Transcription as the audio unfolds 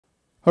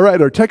All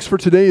right, our text for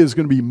today is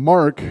going to be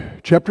Mark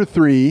chapter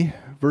 3,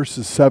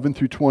 verses 7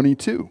 through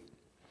 22.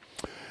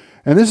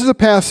 And this is a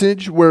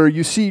passage where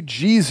you see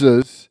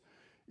Jesus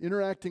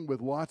interacting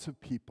with lots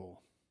of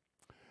people.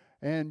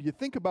 And you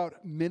think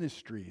about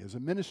ministry. As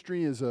a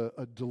ministry is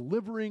a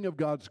delivering of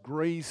God's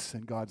grace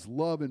and God's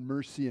love and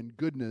mercy and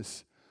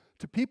goodness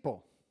to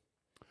people.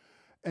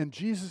 And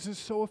Jesus is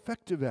so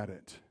effective at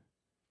it.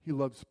 He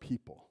loves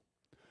people.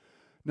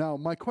 Now,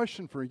 my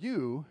question for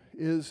you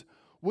is,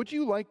 would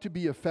you like to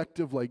be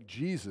effective like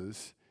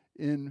Jesus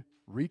in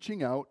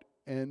reaching out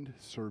and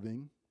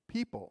serving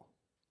people?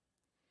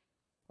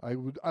 I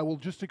will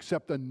just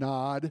accept a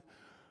nod.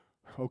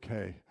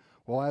 Okay,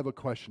 well, I have a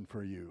question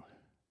for you.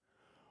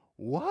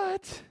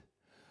 What?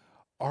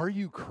 Are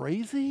you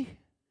crazy?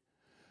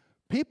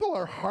 People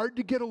are hard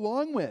to get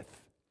along with.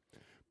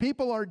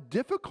 People are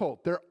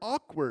difficult. They're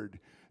awkward.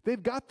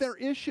 They've got their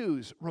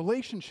issues.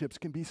 Relationships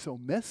can be so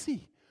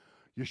messy.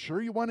 You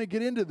sure you want to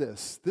get into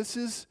this? This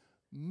is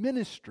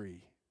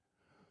ministry.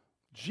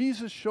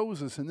 Jesus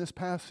shows us in this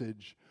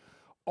passage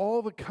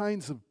all the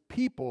kinds of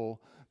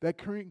people that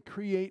can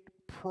create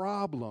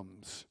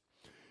problems.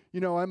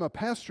 You know, I'm a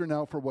pastor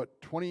now for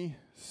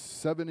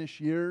 27-ish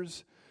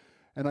years,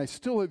 and I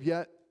still have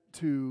yet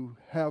to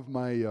have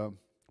my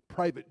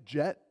private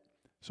jet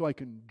so I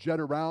can jet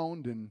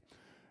around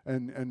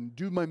and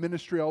do my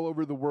ministry all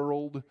over the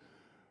world.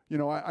 You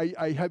know,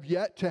 I have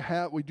yet to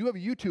have, we do have a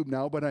YouTube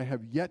now, but I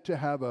have yet to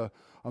have a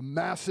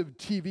massive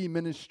TV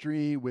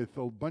ministry with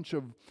a bunch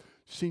of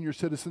senior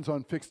citizens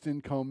on fixed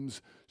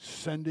incomes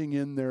sending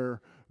in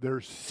their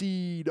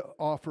seed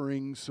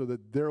offerings so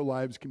that their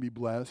lives can be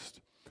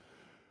blessed.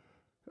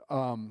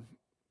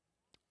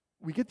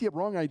 We get the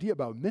wrong idea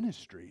about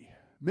ministry.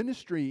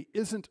 Ministry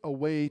isn't a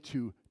way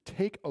to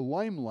take a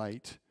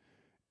limelight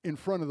in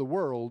front of the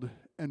world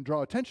and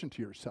draw attention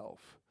to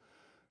yourself.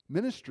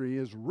 Ministry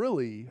is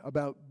really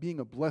about being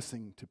a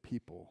blessing to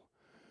people.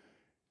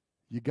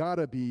 You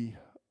gotta be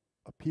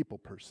a people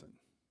person.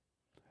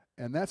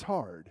 And that's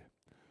hard.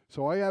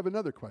 So I have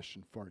another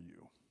question for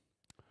you.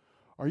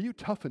 Are you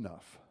tough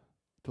enough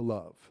to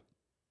love?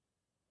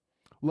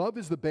 Love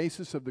is the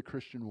basis of the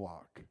Christian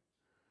walk.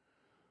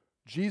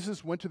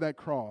 Jesus went to that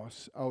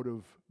cross out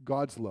of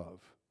God's love.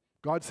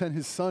 God sent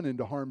his son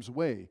into harm's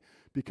way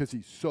because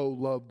he so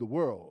loved the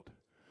world.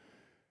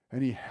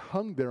 And he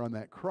hung there on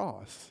that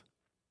cross.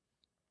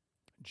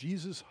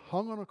 Jesus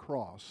hung on a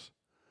cross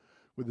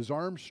with his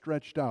arms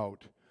stretched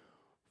out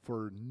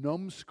for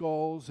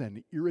numbskulls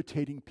and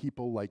irritating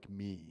people like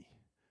me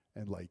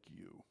and like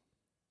you.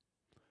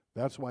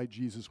 That's why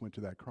Jesus went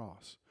to that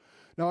cross.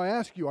 Now I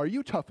ask you, are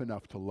you tough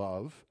enough to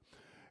love?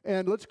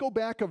 And let's go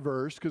back a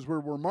verse because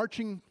we're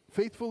marching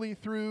faithfully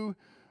through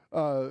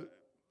the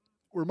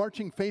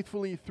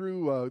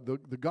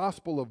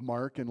Gospel of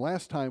Mark. And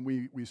last time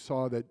we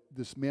saw that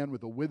this man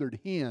with a withered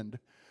hand,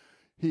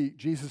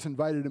 Jesus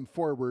invited him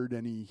forward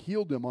and he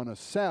healed him on a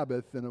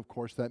Sabbath, and of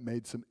course that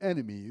made some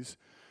enemies.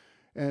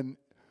 And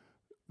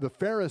the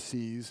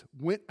Pharisees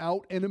went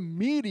out and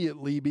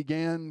immediately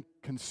began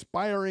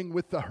conspiring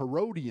with the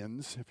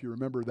Herodians, if you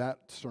remember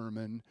that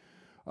sermon.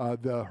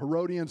 The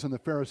Herodians and the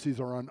Pharisees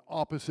are on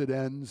opposite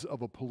ends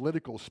of a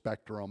political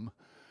spectrum,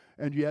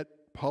 and yet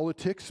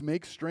politics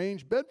makes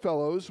strange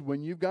bedfellows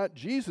when you've got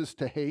Jesus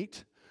to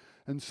hate.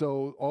 And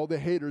so all the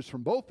haters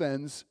from both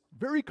ends,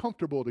 very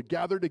comfortable to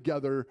gather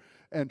together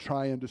and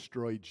try and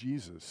destroy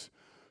Jesus.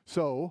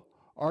 So,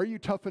 are you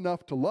tough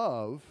enough to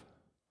love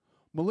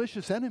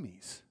malicious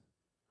enemies?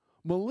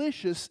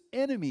 Malicious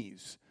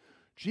enemies.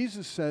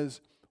 Jesus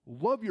says,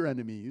 love your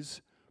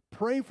enemies,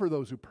 pray for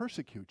those who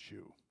persecute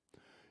you.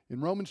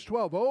 In Romans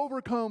 12,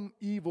 overcome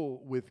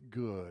evil with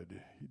good.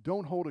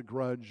 Don't hold a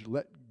grudge,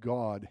 let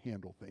God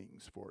handle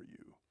things for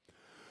you.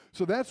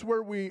 So that's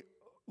where we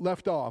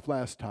left off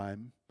last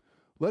time.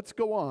 Let's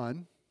go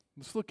on.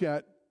 Let's look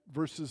at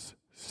verses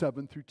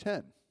 7 through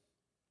 10.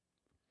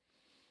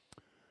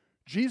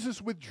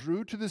 Jesus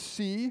withdrew to the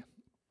sea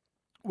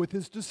with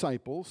his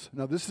disciples.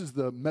 Now this is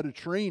the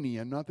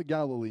Mediterranean, not the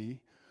Galilee.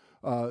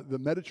 The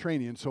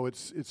Mediterranean. So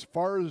it's as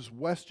far as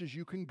west as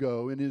you can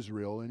go in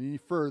Israel, and any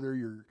further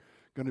you're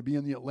going to be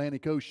in the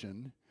Atlantic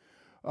Ocean.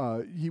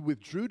 He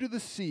withdrew to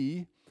the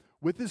sea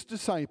with his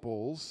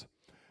disciples,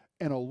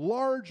 and a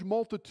large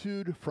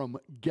multitude from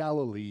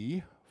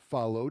Galilee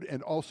followed,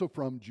 and also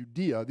from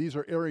Judea. These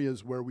are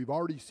areas where we've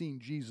already seen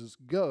Jesus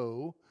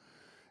go,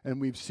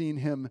 and we've seen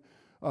him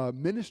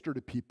minister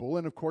to people,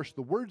 and of course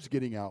the word's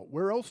getting out.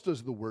 Where else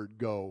does the word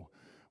go?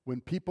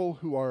 When people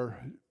who are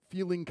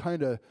feeling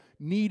kind of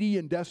needy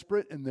and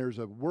desperate, and there's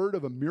a word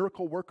of a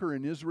miracle worker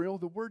in Israel,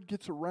 the word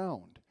gets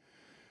around.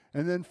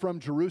 And then from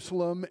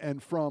Jerusalem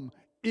and from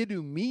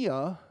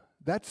Idumea,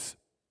 that's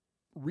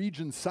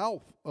region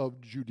south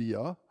of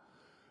Judea,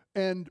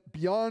 and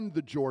beyond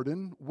the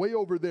Jordan, way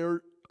over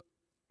there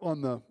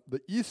on the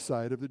east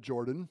side of the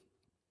Jordan,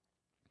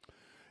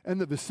 and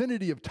the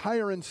vicinity of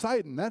Tyre and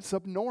Sidon, that's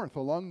up north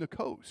along the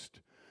coast.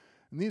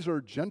 And these are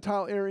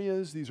Gentile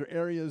areas. These are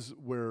areas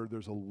where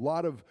there's a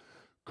lot of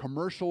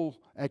commercial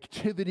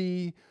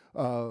activity,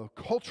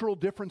 cultural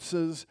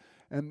differences,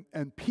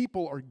 And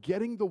people are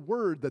getting the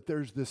word that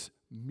there's this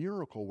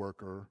miracle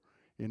worker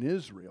in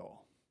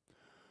Israel.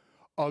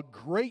 A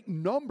great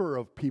number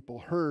of people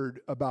heard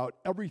about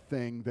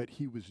everything that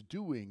he was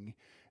doing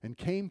and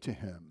came to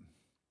him.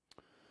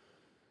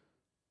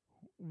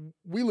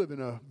 We live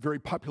in a very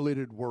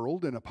populated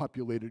world and a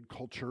populated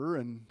culture,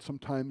 and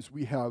sometimes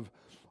we have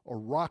a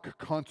rock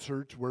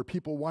concert where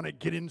people want to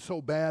get in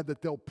so bad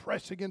that they'll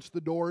press against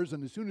the doors,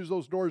 and as soon as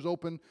those doors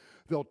open,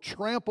 they'll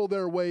trample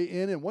their way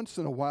in, and once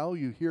in a while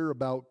you hear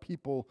about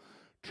people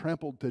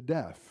trampled to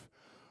death.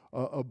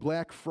 A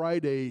Black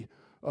Friday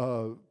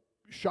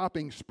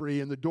shopping spree,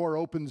 and the door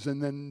opens,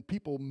 and then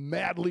people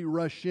madly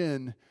rush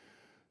in.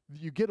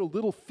 You get a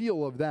little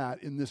feel of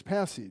that in this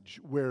passage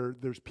where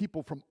there's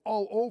people from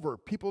all over,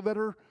 people that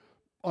are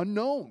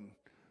unknown,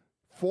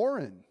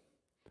 foreign.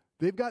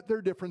 They've got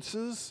their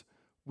differences.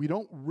 We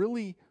don't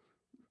really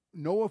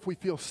know if we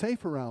feel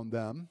safe around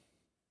them.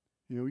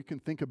 You know, you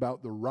can think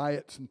about the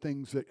riots and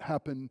things that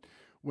happen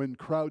when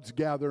crowds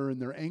gather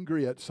and they're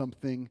angry at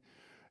something,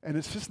 and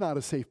it's just not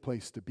a safe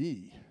place to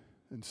be.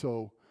 And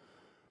so,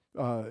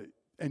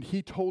 and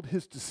he told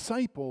his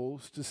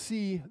disciples to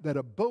see that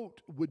a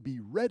boat would be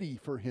ready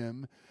for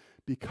him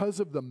because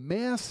of the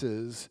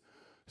masses,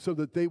 so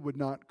that they would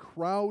not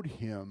crowd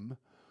him,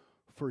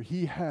 for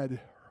he had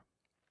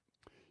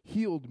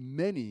healed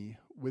many,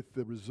 with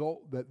the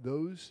result that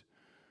those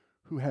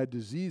who had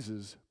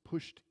diseases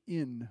pushed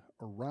in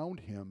around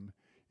him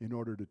in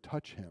order to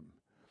touch him.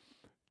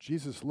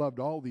 Jesus loved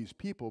all these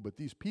people, but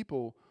these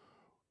people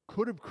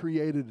could have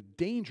created a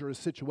dangerous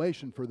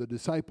situation for the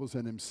disciples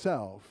and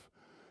himself.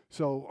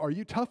 So are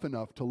you tough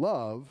enough to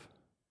love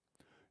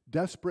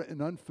desperate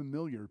and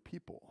unfamiliar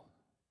people?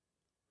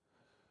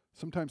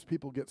 Sometimes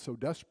people get so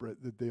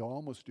desperate that they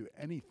almost do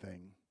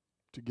anything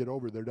to get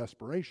over their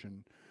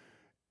desperation,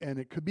 and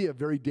it could be a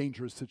very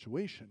dangerous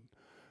situation.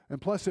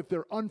 And plus, if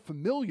they're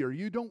unfamiliar,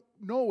 you don't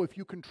know if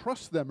you can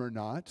trust them or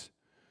not.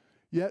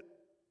 Yet,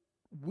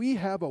 we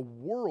have a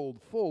world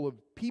full of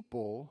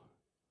people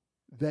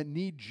that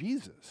need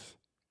Jesus.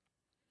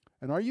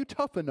 And are you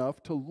tough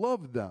enough to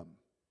love them?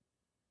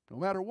 No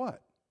matter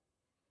what.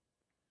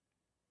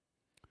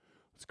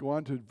 Let's go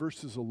on to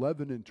verses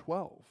 11 and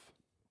 12.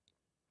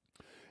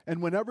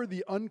 And whenever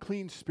the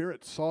unclean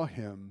spirits saw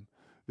him,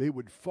 they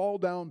would fall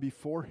down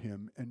before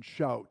him and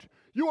shout,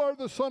 "You are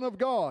the Son of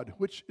God,"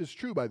 which is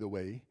true, by the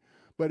way.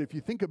 But if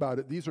you think about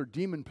it, these are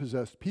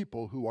demon-possessed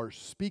people who are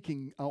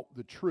speaking out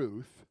the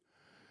truth.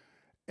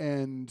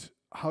 And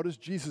how does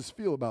Jesus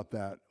feel about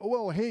that? Oh,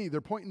 well, hey,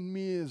 they're pointing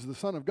me as the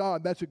Son of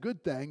God. That's a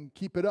good thing.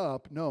 Keep it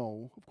up.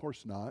 No, of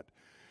course not.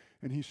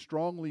 And he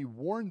strongly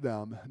warned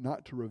them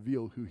not to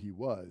reveal who he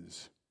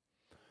was.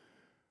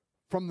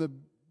 From the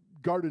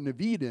Garden of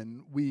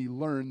Eden, we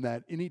learn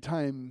that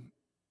anytime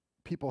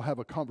people have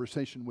a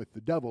conversation with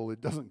the devil,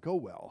 it doesn't go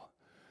well.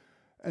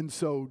 And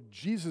so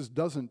Jesus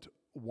doesn't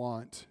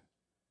want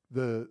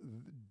the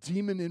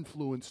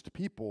demon-influenced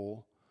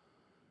people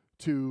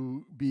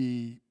to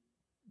be,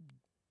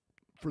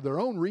 for their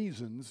own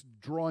reasons,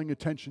 drawing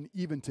attention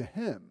even to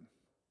him.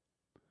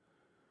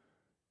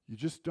 You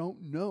just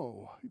don't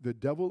know. The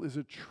devil is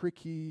a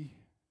tricky,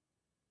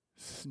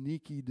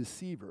 sneaky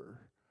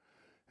deceiver,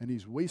 and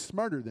he's way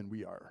smarter than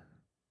we are.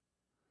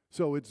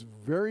 So it's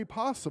very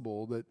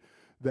possible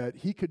that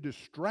he could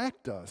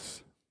distract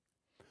us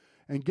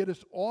and get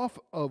us off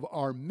of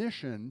our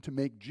mission to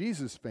make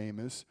Jesus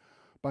famous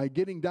by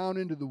getting down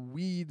into the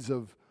weeds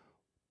of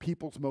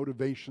people's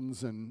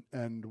motivations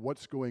and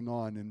what's going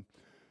on. And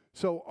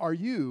so are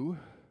you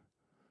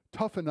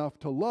tough enough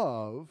to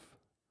love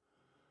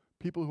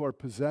people who are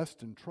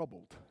possessed and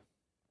troubled?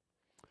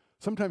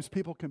 Sometimes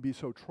people can be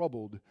so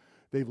troubled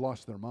they've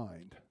lost their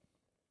mind.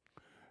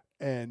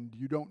 And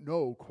you don't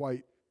know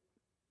quite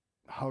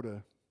how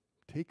to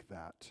take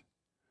that.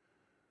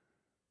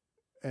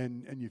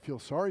 And you feel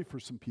sorry for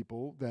some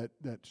people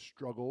that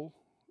struggle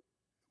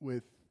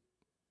with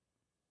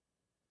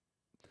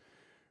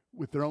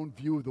their own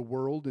view of the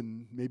world,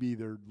 and maybe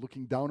they're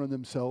looking down on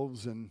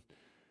themselves, and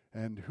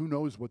who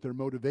knows what their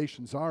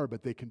motivations are,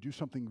 but they can do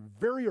something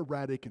very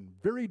erratic and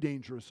very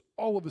dangerous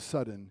all of a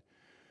sudden.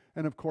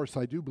 And of course,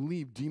 I do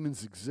believe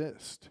demons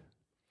exist.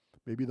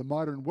 Maybe the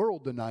modern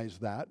world denies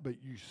that,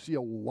 but you see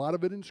a lot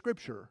of it in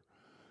Scripture.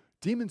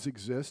 Demons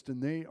exist,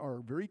 and they are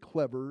very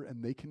clever,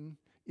 and they can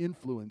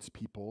influence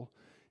people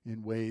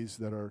in ways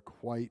that are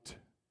quite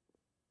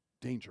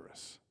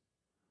dangerous.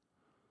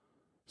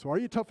 So are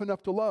you tough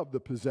enough to love the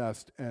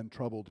possessed and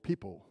troubled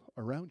people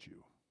around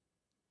you?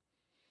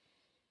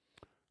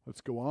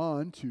 Let's go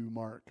on to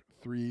Mark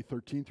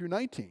 3:13 through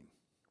 19.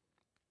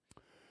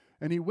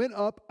 And he went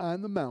up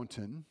on the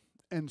mountain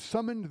and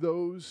summoned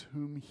those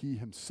whom he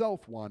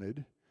himself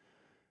wanted,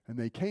 and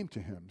they came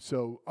to him.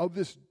 So of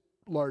this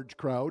large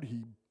crowd,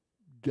 he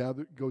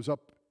goes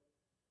up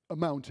a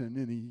mountain,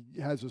 and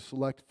he has a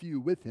select few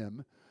with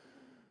him,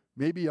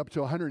 maybe up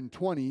to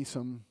 120,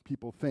 some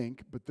people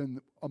think, but then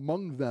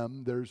among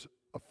them, there's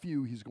a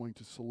few he's going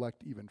to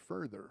select even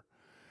further.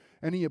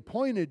 And he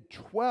appointed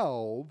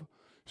 12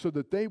 so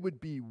that they would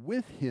be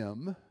with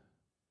him,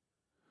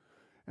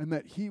 and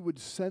that he would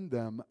send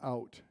them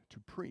out to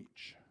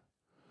preach.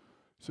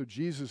 So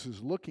Jesus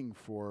is looking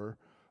for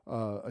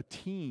a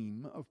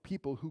team of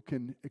people who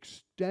can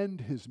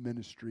extend his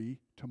ministry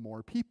to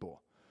more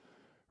people,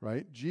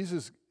 right?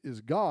 Jesus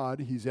is God.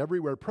 He's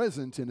everywhere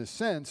present in a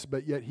sense,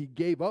 but yet he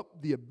gave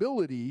up the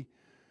ability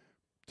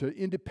to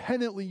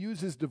independently use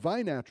his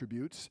divine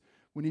attributes.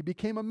 When he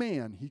became a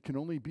man, he can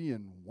only be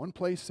in one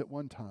place at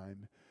one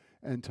time.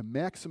 And to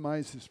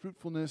maximize his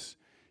fruitfulness,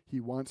 he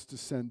wants to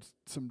send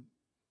some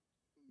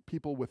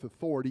people with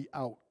authority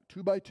out,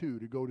 2 by 2,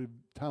 to go to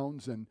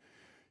towns, and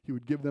he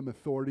would give them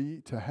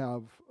authority to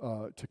have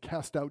to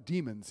cast out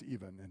demons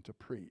even, and to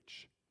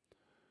preach.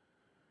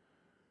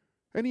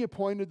 And he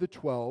appointed the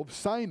 12,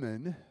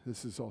 Simon,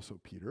 this is also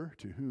Peter,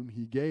 to whom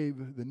he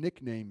gave the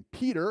nickname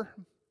Peter,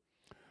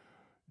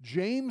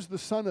 James the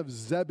son of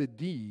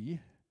Zebedee,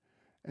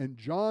 and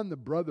John the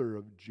brother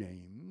of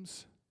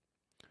James.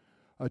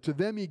 To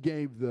them he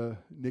gave the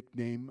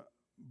nickname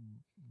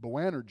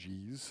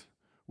Boanerges,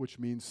 which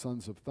means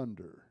sons of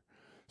thunder.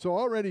 So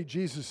already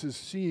Jesus is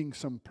seeing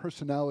some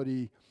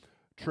personality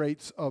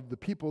traits of the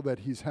people that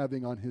he's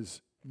having on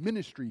his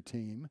ministry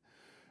team.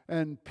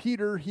 And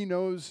Peter, he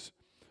knows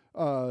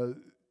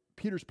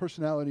Peter's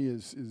personality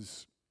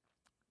is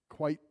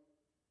quite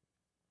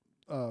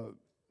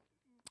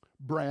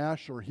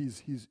brash, or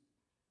he's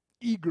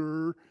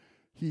eager,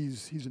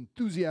 he's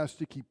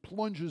enthusiastic, he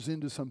plunges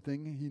into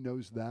something, he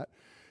knows that.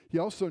 He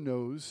also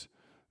knows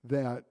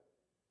that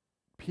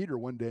Peter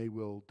one day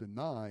will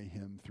deny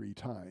him 3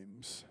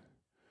 times.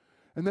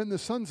 And then the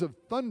sons of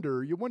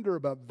thunder, you wonder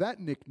about that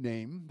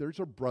nickname. There's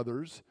our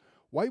brothers.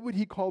 Why would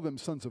he call them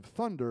sons of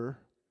thunder?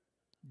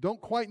 Don't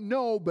quite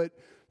know, but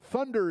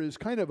thunder is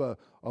kind of a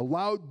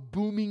loud,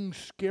 booming,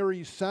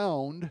 scary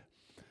sound.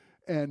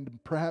 And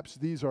perhaps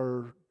these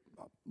are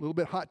a little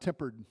bit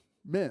hot-tempered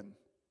men.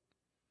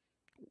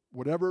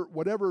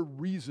 Whatever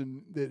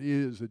reason that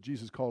is that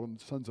Jesus called them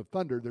sons of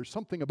thunder, there's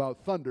something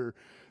about thunder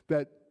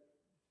that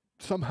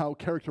somehow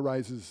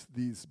characterizes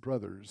these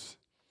brothers.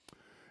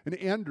 And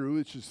Andrew,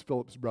 which is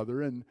Philip's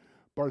brother, and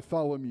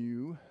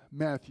Bartholomew,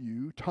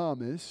 Matthew,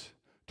 Thomas.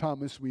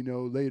 Thomas, we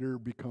know, later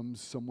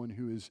becomes someone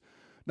who is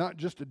not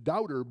just a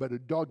doubter, but a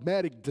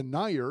dogmatic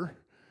denier.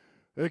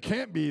 It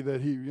can't be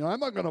that I'm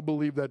not going to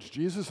believe that's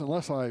Jesus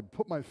unless I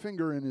put my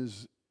finger in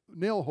his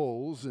nail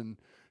holes and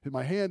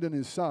my hand in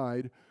his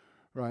side,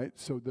 right?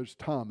 So there's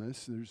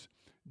Thomas. There's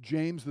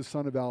James, the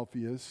son of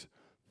Alphaeus,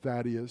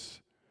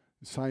 Thaddeus,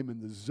 Simon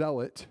the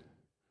Zealot,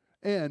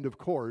 and, of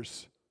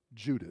course,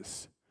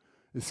 Judas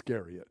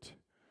Iscariot,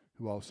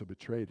 who also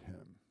betrayed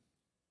him.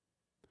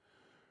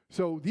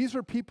 So these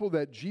are people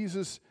that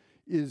Jesus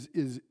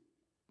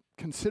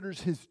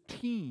considers his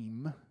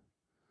team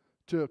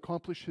to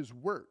accomplish his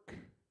work.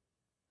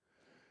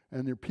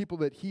 And they're people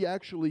that he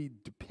actually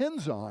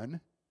depends on.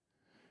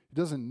 He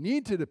doesn't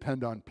need to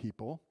depend on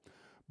people,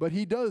 but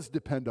he does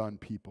depend on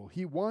people.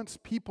 He wants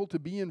people to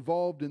be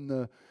involved in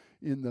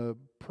the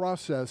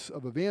process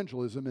of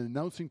evangelism and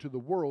announcing to the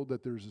world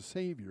that there's a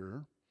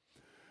Savior.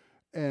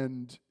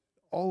 And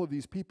all of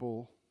these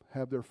people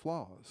have their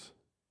flaws.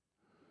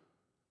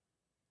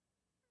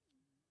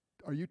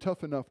 Are you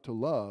tough enough to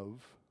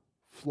love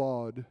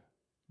flawed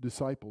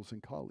disciples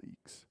and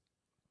colleagues?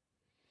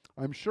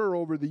 I'm sure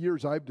over the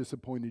years I've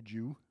disappointed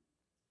you.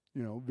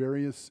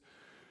 Various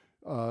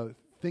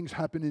things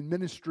happen in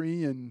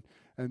ministry, and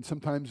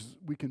sometimes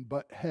we can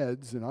butt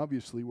heads, and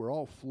obviously we're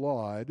all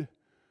flawed.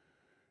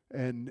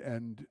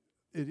 And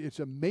it's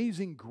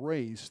amazing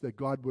grace that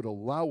God would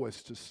allow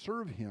us to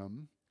serve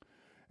him,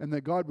 and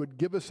that God would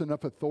give us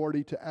enough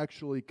authority to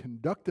actually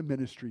conduct the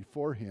ministry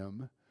for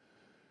him.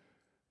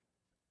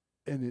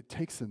 And it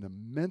takes an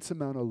immense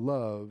amount of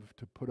love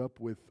to put up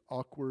with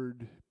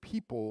awkward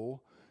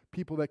people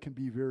that can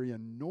be very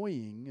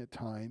annoying at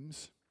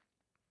times.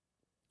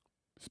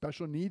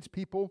 Special needs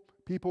people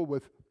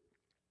with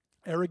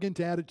arrogant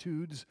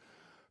attitudes,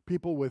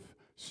 people with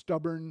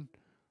stubborn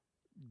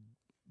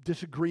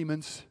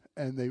disagreements,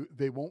 and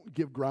they won't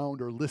give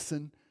ground or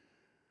listen.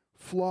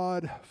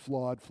 Flawed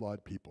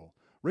people.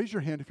 Raise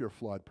your hand if you're a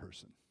flawed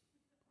person.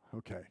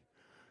 Okay.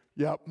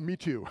 Yeah, me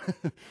too.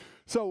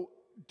 So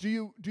do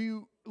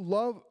you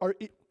love, are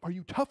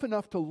you tough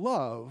enough to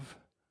love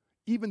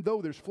even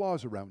though there's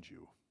flaws around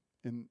you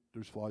and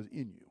there's flaws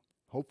in you?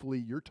 Hopefully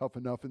you're tough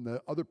enough and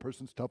the other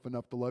person's tough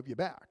enough to love you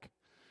back.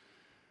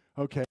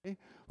 Okay,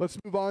 let's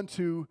move on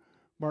to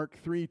Mark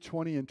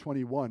 3:20 and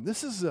 21.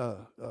 This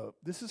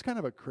is kind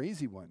of a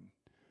crazy one.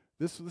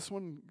 This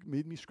one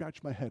made me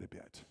scratch my head a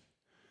bit.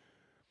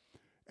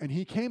 And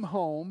he came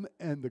home,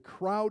 and the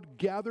crowd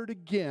gathered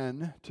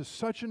again to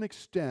such an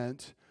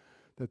extent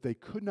that they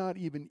could not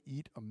even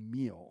eat a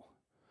meal.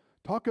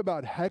 Talk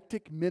about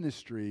hectic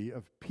ministry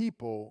of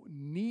people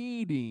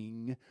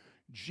needing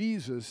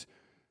Jesus'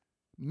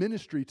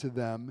 ministry to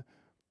them,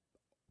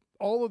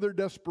 all of their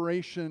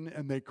desperation,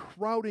 and they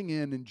crowding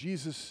in, and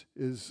Jesus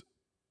is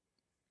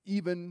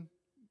even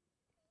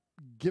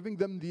giving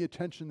them the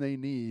attention they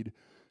need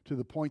to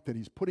the point that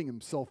he's putting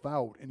himself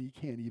out and he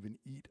can't even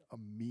eat a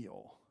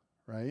meal,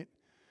 right?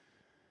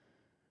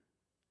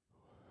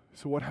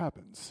 So what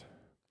happens?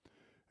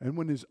 And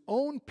when his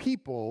own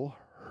people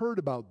heard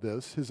about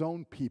this, his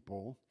own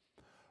people,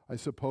 I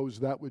suppose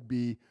that would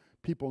be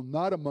people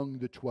not among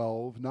the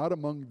 12, not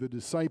among the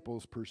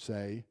disciples per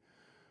se,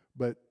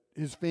 but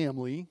his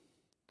family,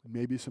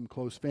 maybe some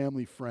close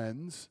family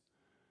friends.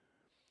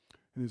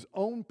 And his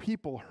own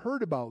people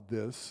heard about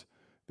this.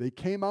 They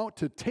came out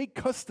to take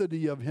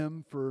custody of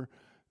him, for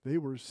they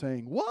were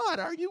saying, "What?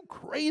 Are you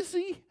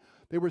crazy?"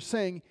 They were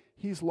saying,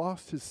 "He's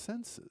lost his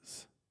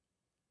senses."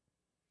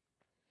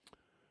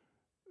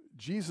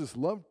 Jesus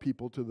loved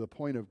people to the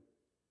point of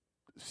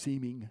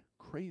seeming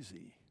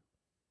crazy.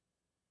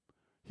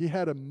 He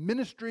had a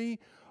ministry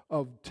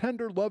of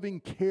tender, loving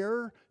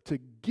care to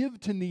give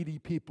to needy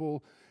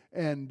people,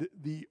 and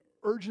the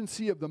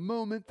urgency of the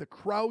moment, the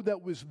crowd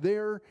that was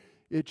there,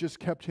 it just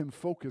kept him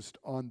focused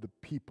on the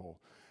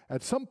people.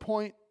 At some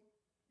point,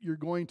 you're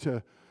going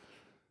to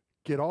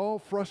get all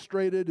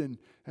frustrated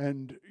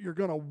and you're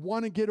going to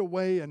want to get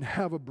away and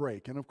have a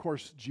break. And of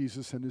course,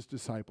 Jesus and his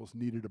disciples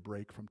needed a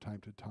break from time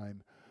to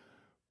time.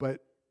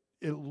 But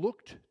it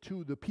looked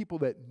to the people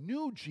that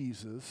knew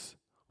Jesus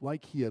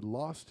like he had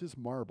lost his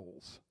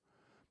marbles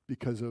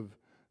because of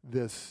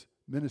this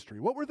ministry.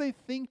 What were they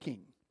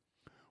thinking?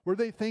 Were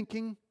they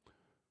thinking,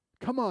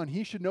 come on,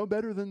 he should know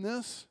better than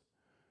this?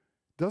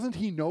 Doesn't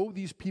he know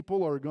these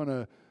people are going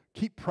to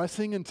keep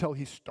pressing until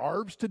he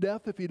starves to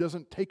death if he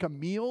doesn't take a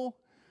meal?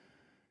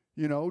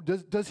 You know,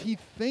 does he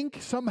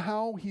think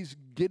somehow he's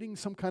getting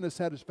some kind of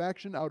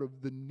satisfaction out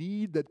of the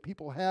need that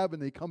people have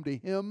and they come to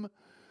him?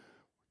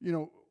 You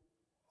know,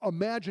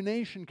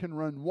 imagination can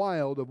run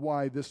wild of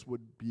why this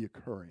would be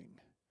occurring.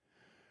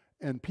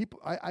 And people,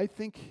 I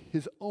think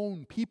his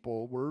own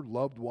people were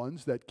loved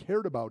ones that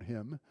cared about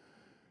him,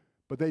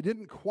 but they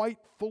didn't quite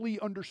fully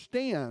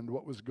understand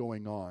what was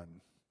going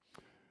on.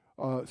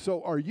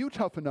 So are you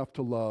tough enough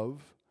to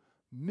love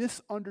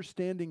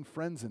misunderstanding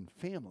friends and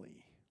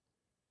family?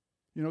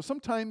 You know,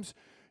 sometimes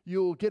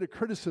you'll get a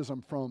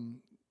criticism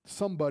from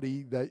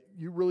somebody that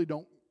you really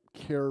don't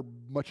care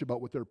much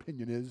about what their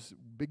opinion is.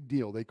 Big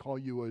deal. They call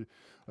you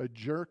a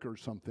jerk or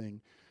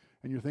something,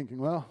 and you're thinking,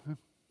 well,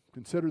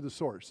 consider the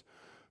source.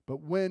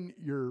 But when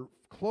your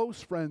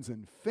close friends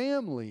and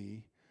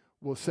family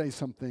will say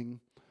something,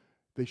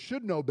 they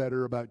should know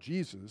better about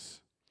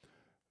Jesus,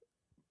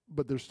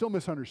 but they're still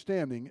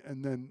misunderstanding,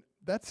 and then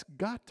that's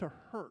got to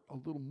hurt a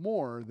little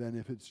more than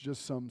if it's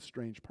just some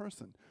strange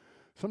person.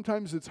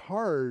 Sometimes it's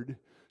hard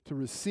to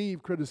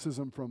receive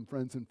criticism from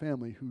friends and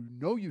family who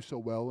know you so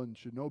well and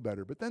should know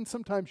better. But then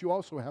sometimes you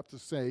also have to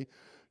say,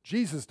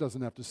 Jesus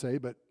doesn't have to say,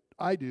 but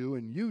I do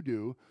and you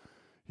do,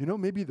 you know,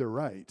 maybe they're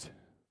right.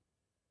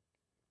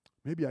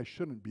 Maybe I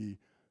shouldn't be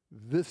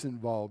this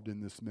involved in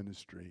this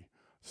ministry.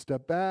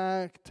 Step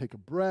back, take a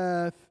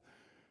breath,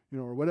 you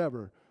know, or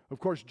whatever. Of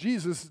course,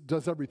 Jesus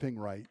does everything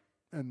right,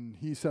 and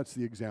he sets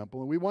the example,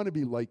 and we want to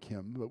be like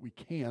him, but we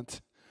can't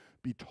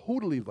be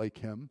totally like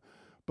him.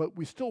 But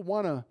we still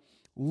want to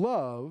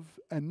love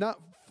and not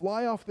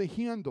fly off the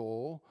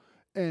handle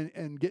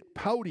and get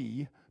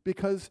pouty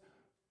because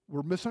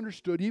we're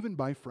misunderstood even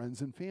by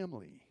friends and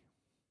family.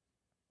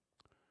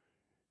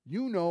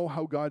 You know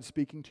how God's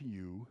speaking to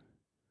you,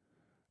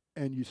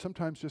 and you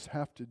sometimes just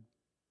have to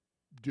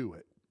do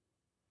it.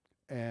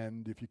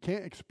 And if you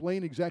can't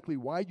explain exactly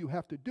why you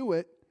have to do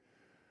it,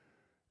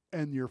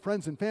 and your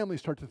friends and family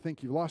start to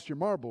think you've lost your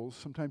marbles,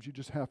 sometimes you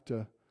just have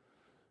to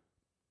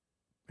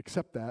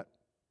accept that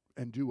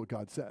and do what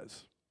God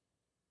says.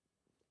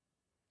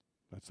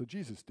 That's how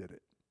Jesus did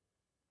it.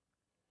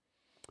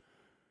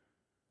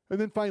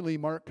 And then finally,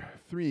 Mark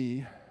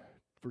 3,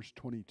 verse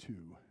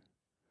 22.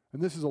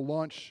 And this is a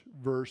launch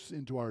verse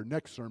into our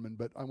next sermon,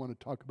 but I want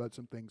to talk about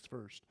some things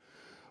first.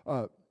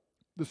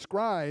 The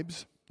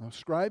scribes, now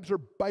scribes are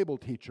Bible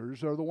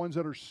teachers. They're the ones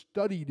that are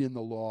studied in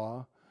the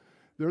law.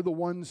 They're the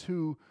ones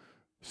who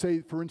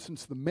say, for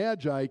instance, the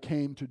Magi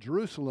came to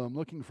Jerusalem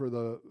looking for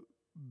the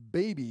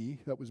baby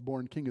that was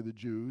born king of the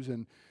Jews,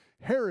 and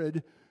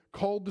Herod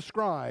called the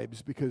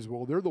scribes because,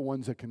 well, they're the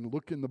ones that can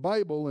look in the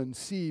Bible and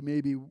see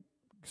maybe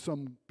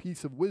some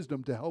piece of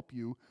wisdom to help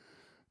you.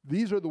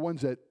 These are the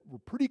ones that were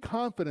pretty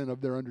confident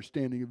of their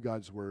understanding of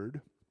God's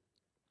word.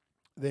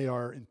 They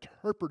are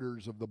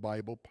interpreters of the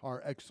Bible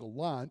par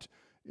excellence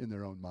in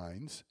their own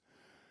minds.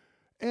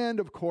 And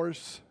of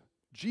course,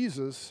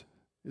 Jesus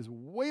is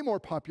way more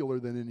popular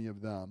than any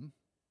of them.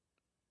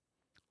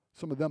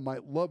 Some of them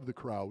might love the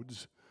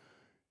crowds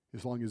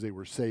as long as they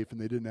were safe and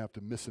they didn't have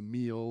to miss a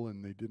meal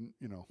and they didn't,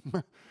 you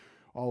know,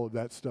 all of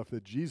that stuff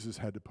that Jesus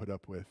had to put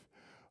up with.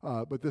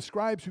 But the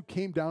scribes who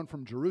came down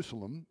from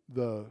Jerusalem,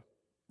 the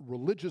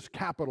religious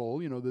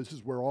capital, you know, this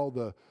is where all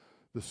the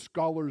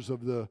scholars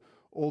of the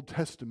Old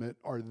Testament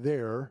are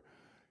there.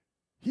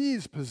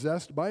 He's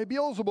possessed by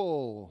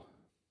Beelzebul.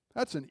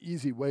 That's an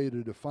easy way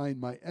to define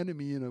my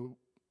enemy and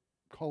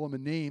call him a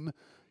name.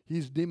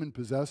 He's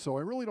demon-possessed, so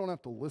I really don't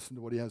have to listen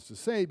to what he has to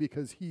say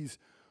because he's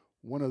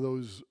one of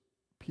those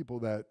people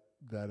that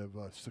have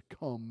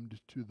succumbed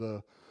to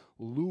the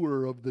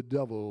lure of the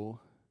devil.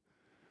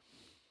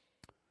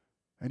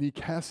 And he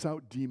casts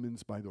out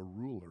demons by the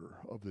ruler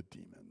of the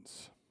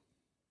demons.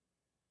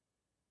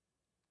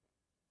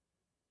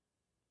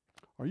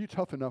 Are you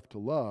tough enough to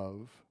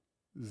love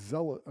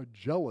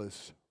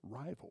jealous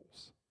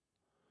rivals?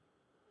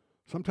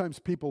 Sometimes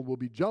people will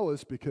be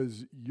jealous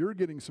because you're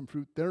getting some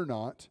fruit they're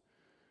not.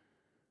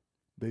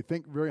 They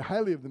think very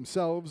highly of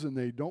themselves and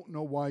they don't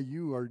know why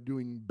you are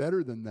doing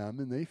better than them,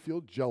 and they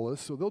feel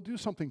jealous, so they'll do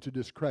something to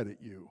discredit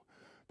you.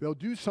 They'll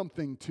do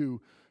something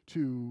to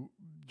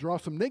draw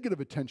some negative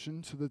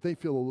attention so that they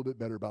feel a little bit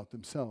better about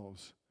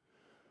themselves.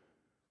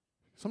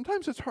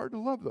 Sometimes it's hard to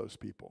love those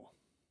people.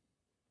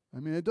 I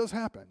mean, it does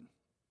happen.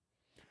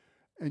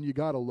 And you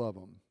got to love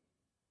them.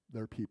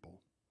 They're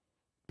people.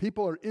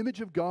 People are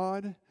image of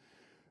God.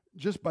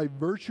 Just by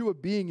virtue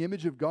of being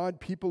image of God,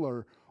 people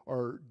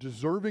are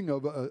deserving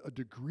of a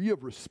degree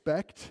of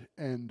respect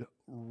and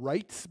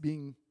rights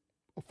being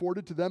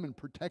afforded to them and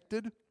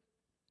protected.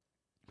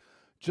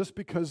 Just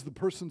because the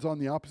person's on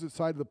the opposite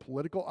side of the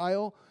political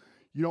aisle,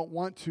 you don't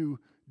want to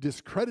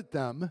discredit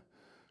them,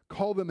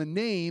 call them a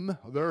name.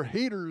 They're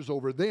haters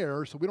over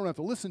there, so we don't have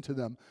to listen to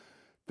them.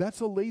 That's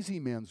a lazy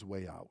man's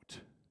way out.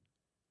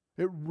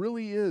 It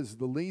really is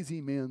the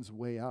lazy man's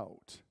way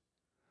out.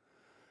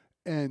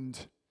 And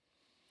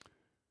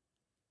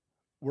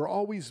we're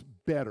always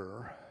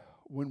better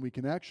when we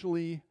can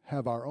actually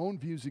have our own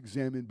views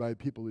examined by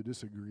people who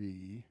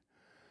disagree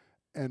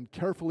and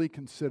carefully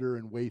consider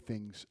and weigh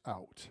things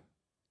out,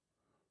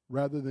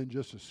 rather than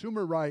just assume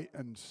we're right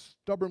and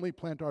stubbornly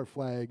plant our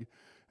flag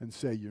and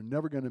say, you're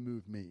never going to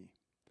move me.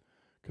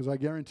 Because I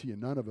guarantee you,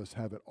 none of us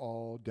have it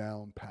all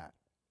down pat.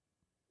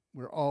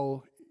 We're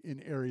all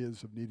in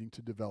areas of needing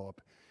to develop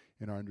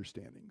in our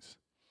understandings.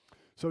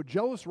 So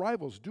jealous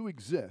rivals do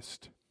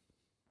exist.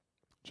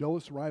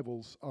 Jealous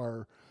rivals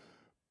are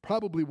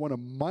probably one of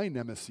my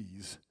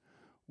nemeses,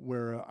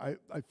 where I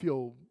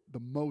feel the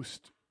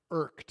most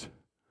irked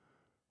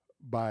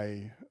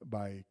by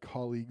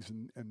colleagues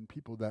and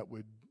people that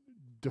would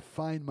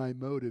define my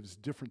motives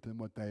different than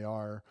what they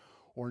are,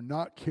 or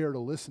not care to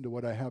listen to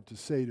what I have to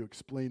say to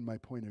explain my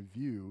point of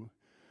view.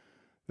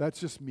 That's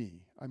just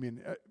me. I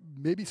mean,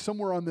 maybe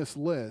somewhere on this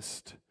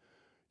list,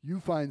 you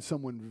find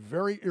someone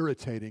very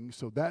irritating,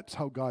 so that's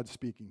how God's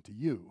speaking to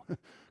you.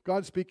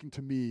 God's speaking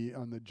to me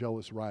on the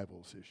jealous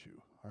rivals issue,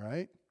 all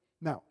right?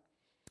 Now,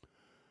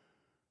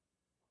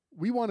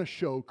 we want to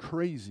show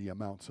crazy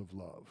amounts of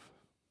love.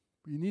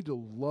 You need to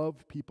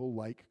love people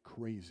like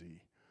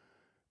crazy,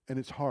 and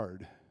it's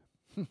hard.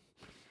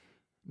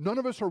 None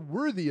of us are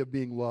worthy of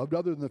being loved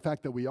other than the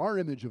fact that we are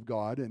image of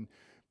God, and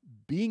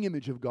being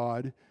image of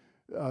God,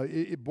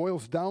 it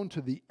boils down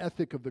to the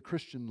ethic of the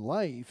Christian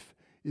life,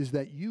 is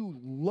that you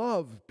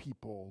love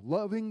people.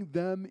 Loving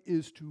them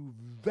is to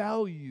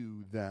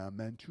value them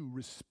and to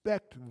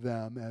respect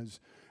them as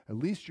at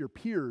least your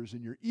peers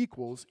and your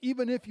equals,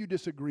 even if you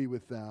disagree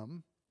with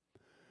them.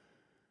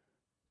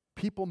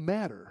 People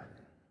matter.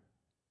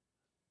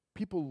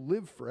 People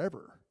live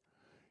forever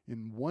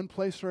in one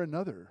place or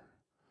another.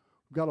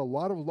 We've got a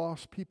lot of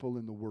lost people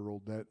in the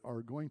world that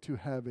are going to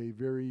have a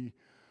very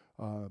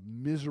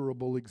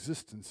miserable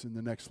existence in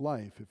the next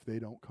life if they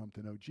don't come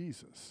to know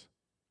Jesus.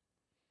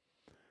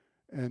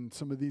 And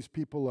some of these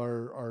people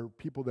are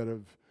people that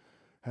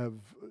have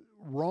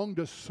wronged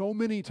us so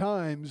many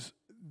times,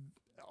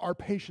 our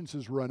patience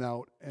has run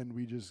out and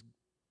we just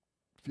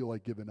feel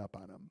like giving up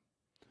on them.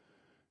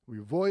 We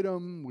avoid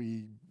them,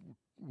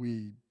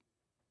 we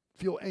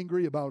feel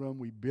angry about them,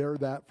 we bear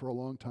that for a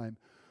long time.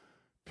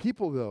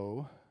 People,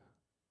 though,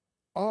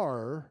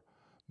 are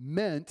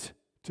meant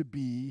to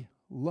be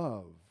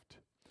loved.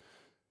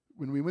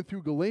 When we went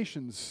through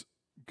Galatians,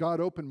 God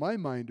opened my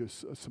mind to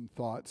some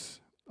thoughts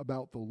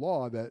about the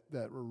law that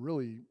were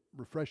really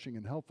refreshing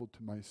and helpful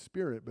to my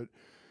spirit. But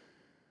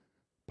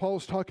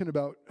Paul's talking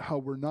about how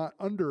we're not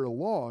under a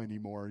law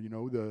anymore. You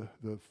know,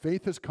 the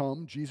faith has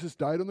come. Jesus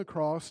died on the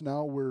cross.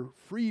 Now we're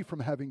free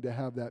from having to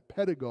have that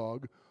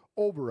pedagogue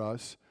over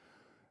us.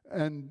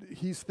 And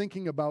he's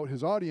thinking about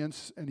his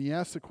audience, and he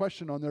asks the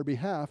question on their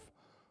behalf,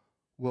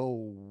 well,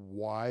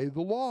 why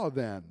the law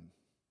then?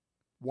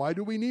 Why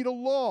do we need a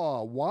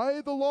law?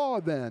 Why the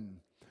law then?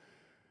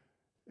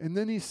 And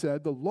then he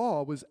said the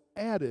law was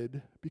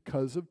added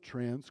because of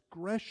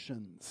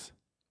transgressions.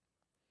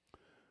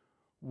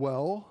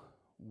 Well,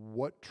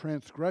 what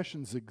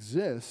transgressions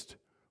exist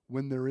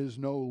when there is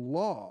no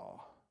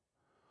law?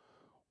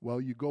 Well,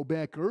 you go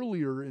back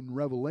earlier in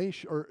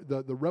Revelation, or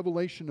the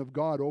revelation of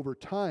God over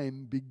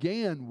time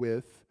began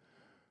with,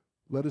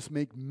 let us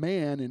make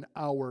man in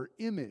our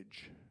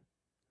image.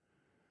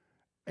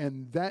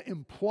 And that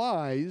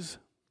implies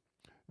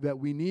that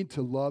we need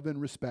to love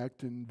and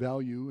respect and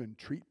value and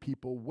treat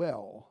people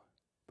well,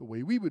 the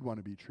way we would want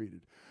to be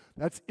treated.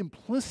 That's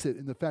implicit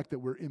in the fact that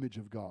we're image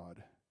of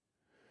God.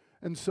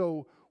 And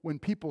so when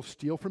people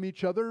steal from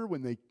each other,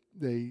 when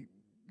they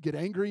get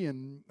angry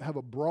and have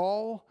a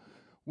brawl,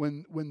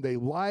 when they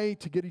lie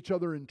to get each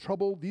other in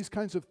trouble, these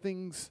kinds of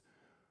things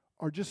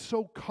are just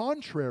so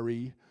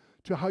contrary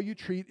to how you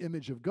treat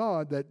image of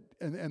God, that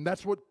and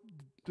that's what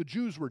the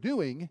Jews were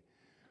doing.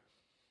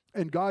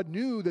 And God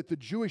knew that the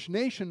Jewish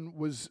nation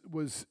was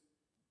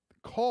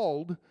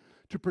called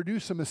to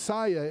produce a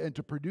Messiah and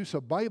to produce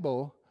a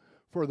Bible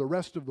for the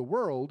rest of the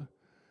world.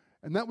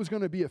 And that was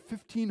going to be a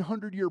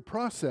 1,500-year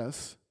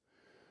process.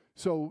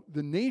 So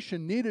the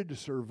nation needed to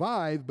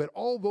survive, but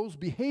all those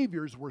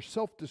behaviors were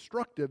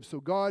self-destructive. So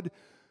God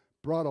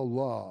brought a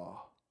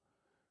law.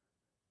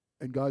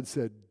 And God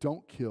said,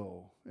 don't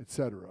kill,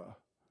 etc.,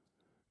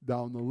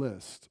 down the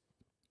list.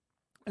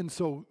 And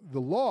so the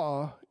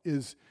law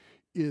is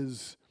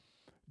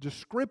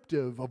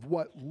descriptive of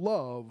what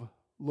love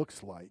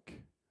looks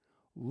like.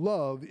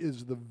 Love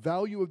is the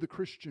value of the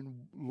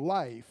Christian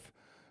life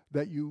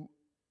that you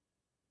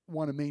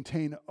want to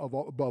maintain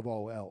above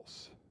all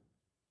else.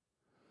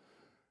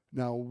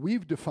 Now,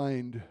 we've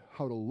defined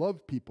how to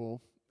love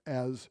people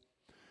as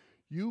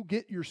you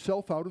get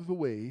yourself out of the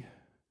way,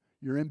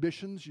 your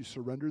ambitions, you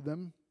surrender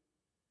them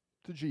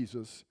to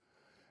Jesus,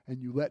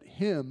 and you let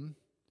Him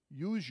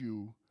use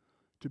you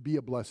to be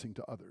a blessing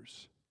to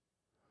others.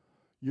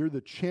 You're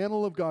the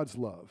channel of God's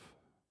love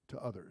to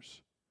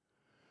others.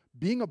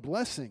 Being a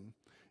blessing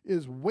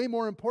is way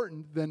more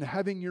important than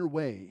having your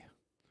way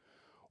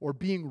or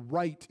being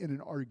right in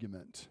an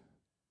argument.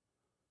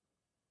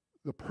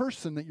 The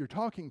person that you're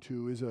talking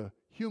to is a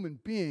human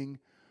being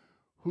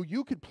who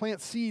you could plant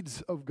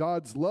seeds of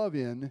God's love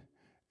in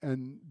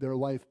and their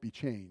life be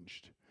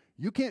changed.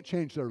 You can't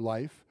change their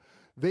life.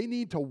 They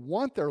need to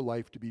want their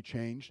life to be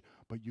changed,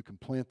 but you can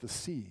plant the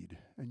seed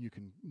and you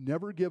can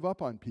never give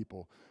up on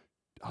people.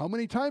 How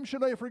many times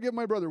should I forgive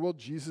my brother? Well,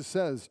 Jesus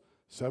says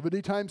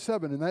 70 times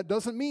 7, and that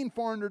doesn't mean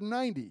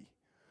 490.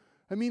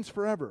 It means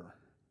forever.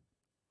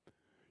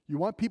 You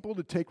want people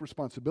to take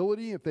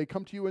responsibility. If they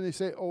come to you and they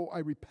say, oh, I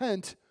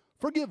repent,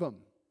 forgive them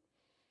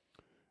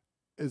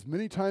as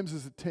many times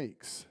as it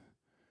takes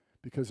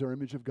because they're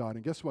image of God.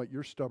 And guess what?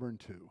 You're stubborn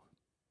too.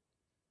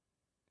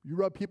 You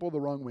rub people the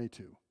wrong way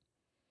too.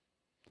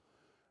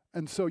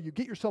 And so you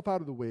get yourself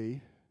out of the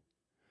way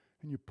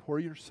and you pour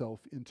yourself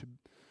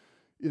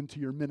into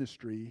your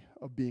ministry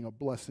of being a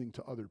blessing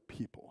to other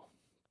people,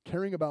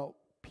 caring about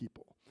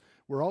people.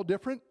 We're all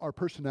different. Our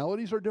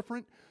personalities are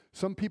different.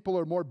 Some people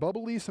are more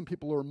bubbly. Some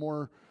people are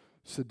more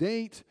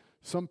sedate.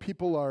 Some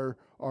people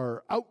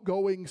are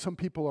outgoing. Some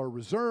people are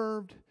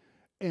reserved.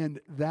 And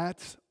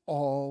that's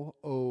all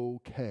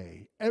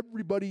okay.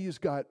 Everybody's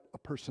got a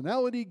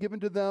personality given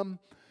to them,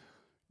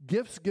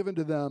 gifts given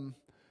to them,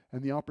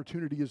 and the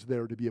opportunity is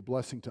there to be a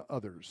blessing to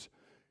others.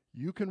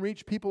 You can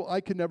reach people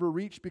I can never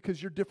reach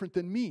because you're different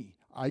than me.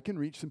 I can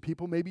reach some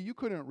people maybe you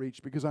couldn't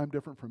reach because I'm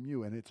different from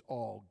you, and it's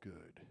all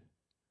good.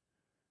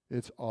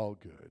 It's all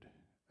good.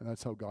 And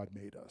that's how God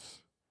made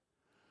us.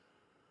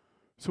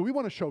 So we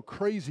want to show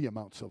crazy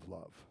amounts of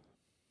love.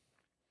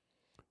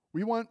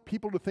 We want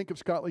people to think of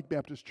Scott Lake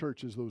Baptist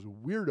Church as those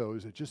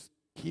weirdos that just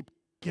keep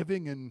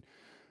giving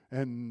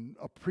and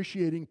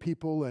appreciating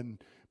people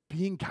and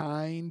being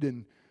kind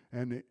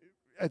and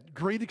at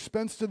great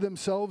expense to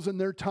themselves and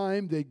their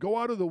time. They go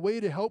out of the way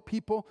to help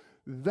people.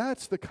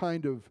 That's the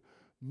kind of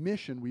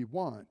mission we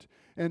want.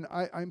 And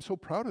I'm so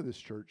proud of this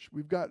church.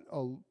 We've got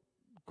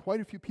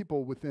quite a few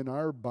people within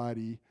our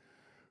body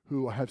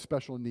who have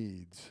special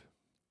needs,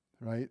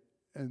 right?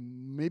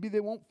 And maybe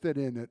they won't fit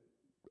in at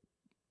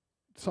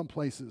some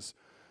places.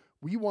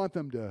 We want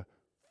them to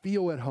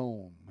feel at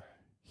home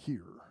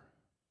here.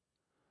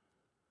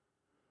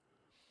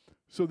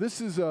 So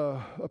this is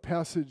a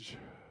passage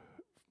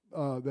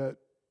that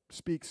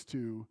speaks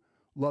to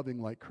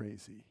loving like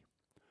crazy.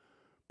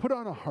 Put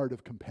on a heart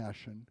of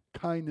compassion,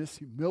 kindness,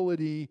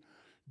 humility,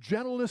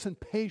 gentleness, and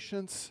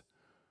patience,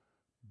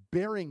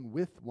 bearing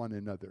with one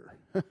another.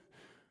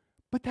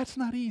 But that's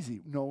not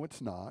easy. No,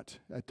 it's not.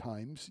 At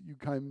times, you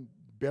kind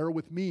of bear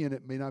with me, and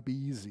it may not be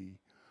easy.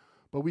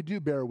 But we do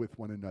bear with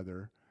one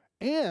another,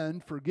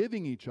 and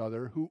forgiving each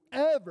other.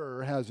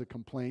 Whoever has a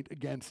complaint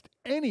against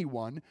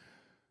anyone,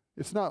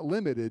 it's not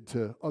limited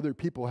to other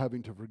people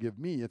having to forgive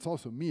me. It's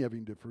also me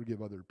having to forgive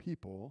other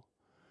people.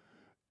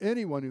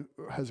 Anyone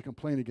who has a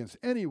complaint against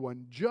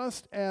anyone,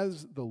 just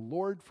as the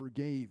Lord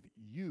forgave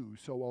you,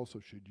 so also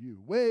should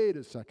you. Wait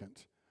a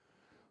second.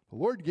 The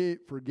Lord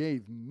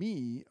forgave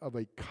me of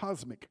a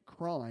cosmic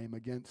crime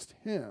against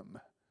him.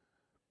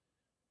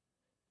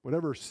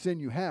 Whatever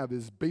sin you have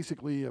is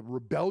basically a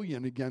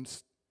rebellion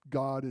against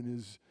God and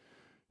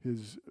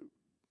his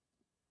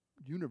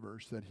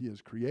universe that he has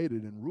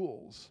created and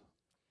rules.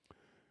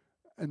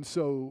 And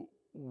so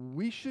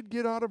we should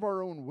get out of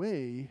our own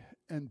way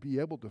and be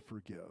able to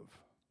forgive.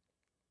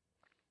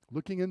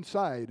 Looking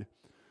inside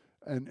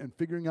and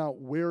figuring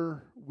out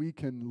where we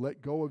can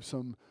let go of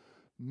some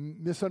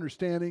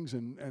misunderstandings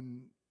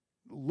and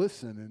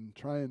listen and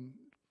try and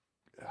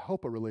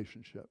help a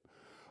relationship.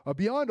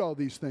 Beyond all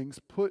these things,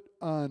 put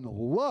on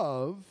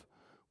love,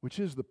 which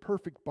is the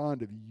perfect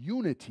bond of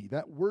unity.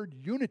 That word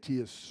unity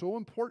is so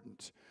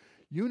important.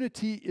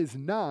 Unity is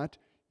not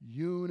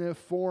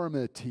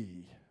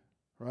uniformity,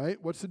 right?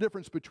 What's the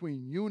difference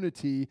between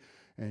unity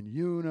and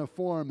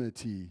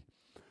uniformity?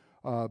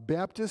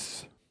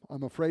 Baptists,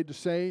 I'm afraid to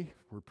say,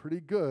 we're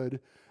pretty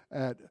good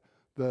at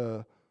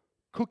the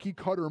cookie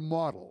cutter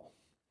model,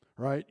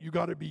 right? You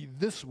got to be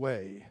this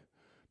way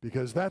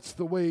because that's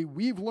the way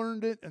we've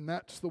learned it and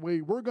that's the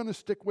way we're going to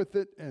stick with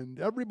it, and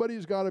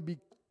everybody's got to be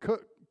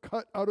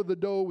cut out of the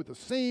dough with the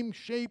same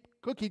shape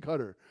cookie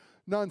cutter.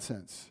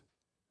 Nonsense.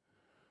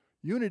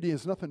 Unity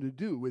has nothing to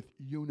do with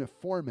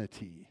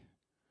uniformity.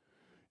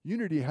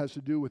 Unity has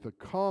to do with a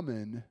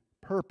common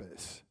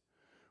purpose.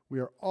 We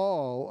are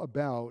all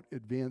about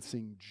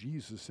advancing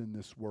Jesus in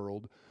this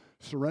world,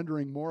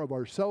 surrendering more of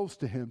ourselves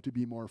to Him to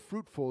be more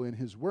fruitful in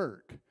His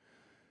work.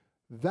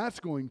 That's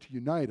going to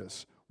unite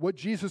us. What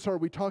Jesus are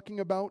we talking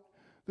about?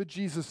 The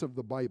Jesus of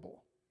the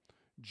Bible.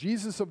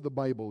 Jesus of the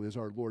Bible is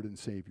our Lord and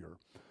Savior.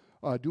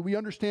 Do we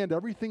understand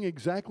everything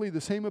exactly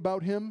the same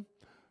about Him?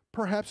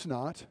 Perhaps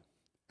not.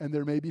 And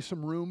there may be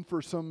some room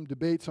for some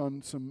debates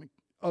on some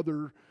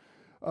other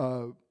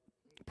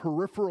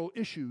peripheral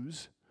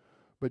issues.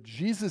 But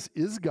Jesus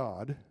is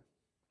God.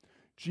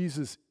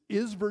 Jesus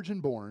is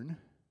virgin born.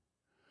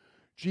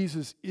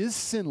 Jesus is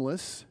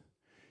sinless.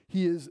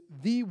 He is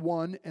the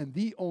one and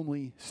the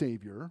only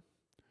Savior.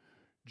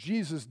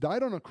 Jesus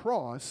died on a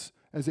cross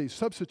as a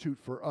substitute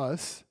for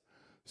us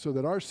so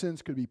that our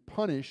sins could be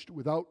punished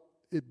without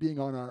it being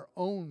on our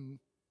own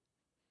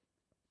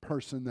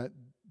person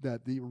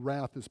that the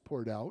wrath is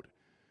poured out.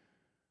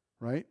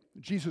 Right?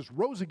 Jesus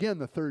rose again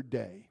the third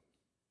day.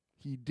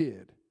 He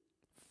did.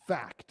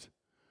 Fact.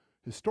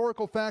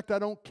 Historical fact. I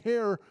don't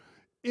care.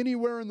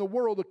 Anywhere in the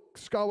world a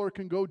scholar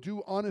can go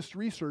do honest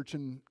research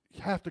and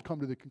have to come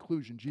to the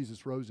conclusion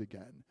Jesus rose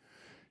again.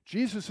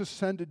 Jesus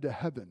ascended to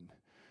heaven,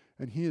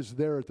 and He is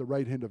there at the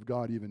right hand of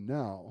God even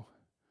now.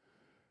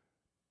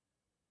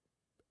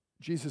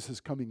 Jesus is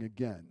coming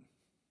again.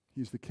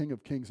 He's the King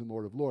of Kings and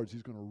Lord of Lords.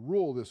 He's going to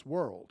rule this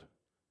world.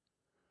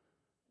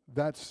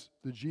 That's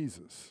the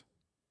Jesus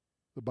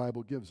the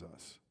Bible gives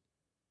us.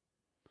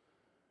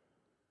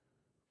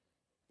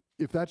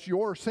 If that's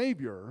your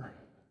Savior,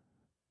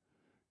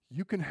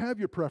 you can have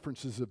your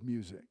preferences of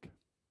music.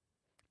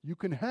 You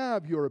can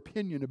have your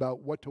opinion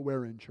about what to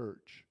wear in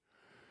church.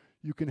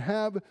 You can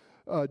have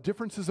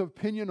differences of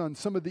opinion on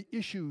some of the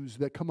issues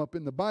that come up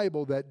in the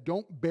Bible that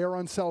don't bear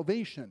on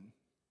salvation,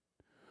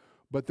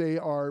 but they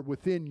are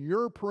within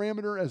your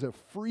parameter as a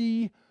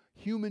free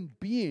human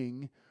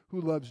being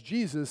who loves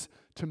Jesus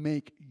to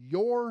make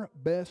your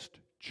best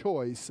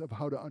choice of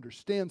how to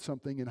understand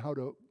something and how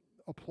to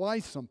apply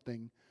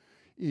something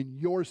in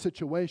your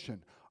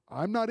situation.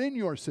 I'm not in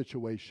your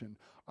situation.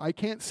 I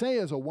can't say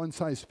as a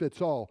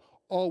one-size-fits-all,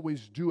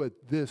 always do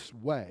it this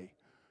way.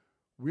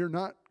 We're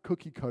not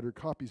cookie-cutter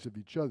copies of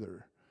each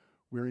other.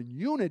 We're in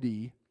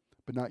unity,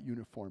 but not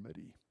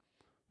uniformity.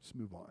 Let's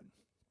move on.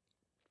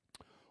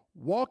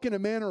 Walk in a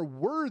manner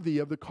worthy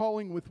of the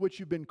calling with which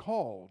you've been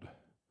called.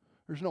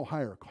 There's no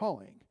higher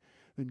calling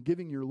than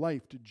giving your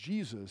life to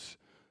Jesus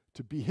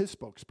to be His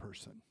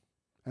spokesperson.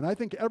 And I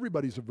think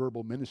everybody's a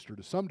verbal minister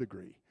to some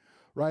degree,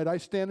 right? I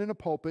stand in a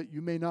pulpit,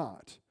 you may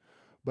not.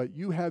 But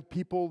you have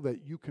people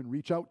that you can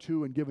reach out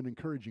to and give an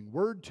encouraging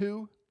word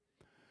to.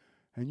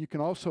 And you can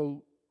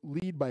also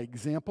lead by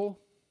example.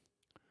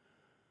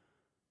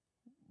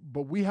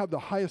 But we have the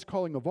highest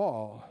calling of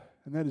all,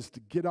 and that is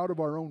to get out of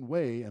our own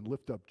way and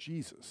lift up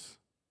Jesus.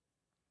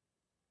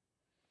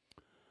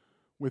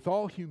 With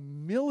all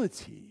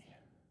humility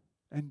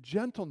and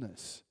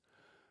gentleness,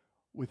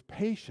 with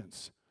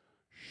patience,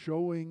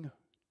 showing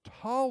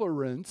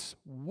tolerance,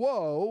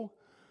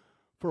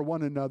 for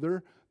one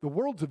another. The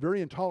world's a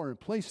very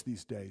intolerant place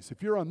these days.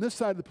 If you're on this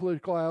side of the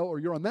political aisle or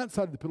you're on that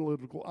side of the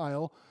political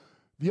aisle,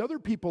 the other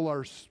people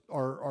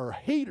are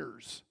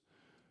haters.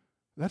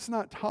 That's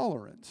not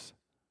tolerance.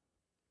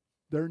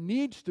 There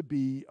needs to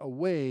be a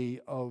way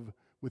of,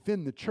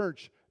 within the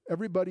church,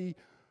 everybody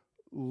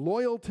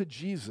loyal to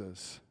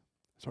Jesus,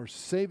 it's our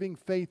saving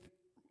faith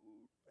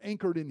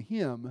anchored in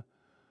Him,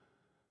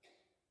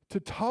 to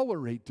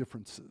tolerate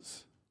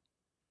differences.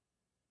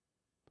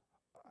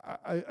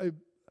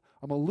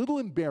 I'm a little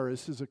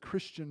embarrassed as a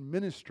Christian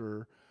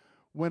minister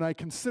when I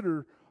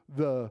consider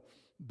the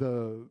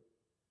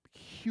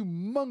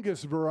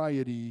humongous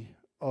variety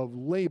of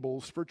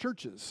labels for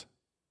churches,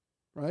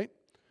 right?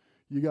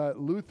 You got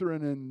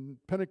Lutheran and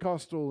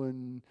Pentecostal,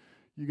 and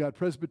you got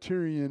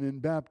Presbyterian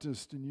and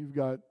Baptist, and you've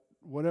got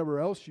whatever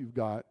else you've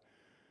got.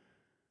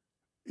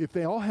 If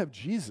they all have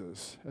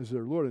Jesus as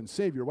their Lord and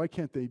Savior, why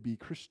can't they be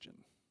Christian?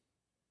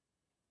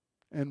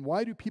 And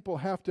why do people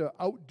have to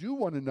outdo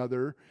one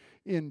another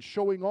in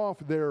showing off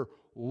their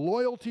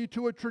loyalty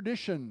to a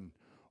tradition?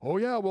 Oh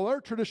yeah, well our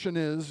tradition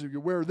is you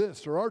wear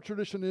this, or our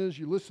tradition is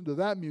you listen to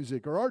that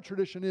music, or our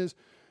tradition is...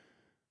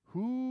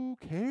 Who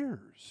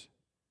cares?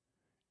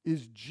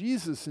 Is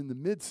Jesus in the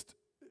midst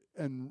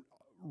and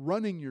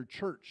running your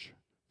church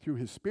through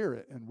His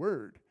Spirit and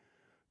Word?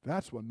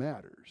 That's what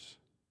matters.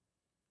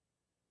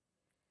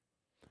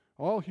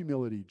 All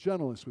humility,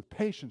 gentleness, with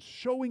patience,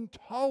 showing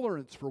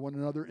tolerance for one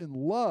another in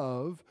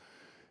love,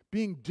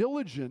 being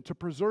diligent to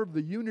preserve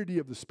the unity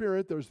of the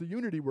Spirit. There's the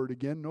unity word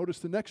again. Notice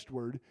the next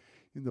word,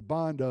 in the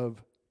bond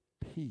of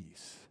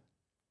peace.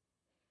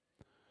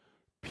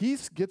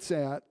 Peace gets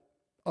at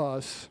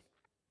us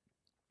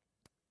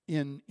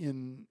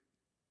in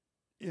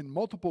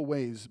multiple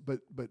ways,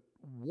 but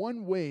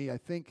one way I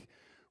think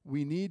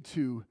we need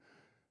to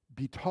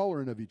be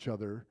tolerant of each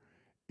other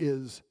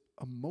is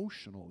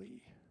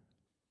emotionally.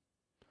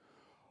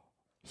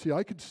 See,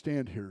 I could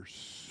stand here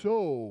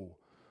so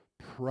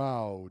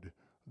proud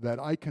that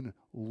I can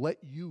let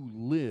you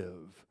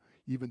live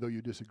even though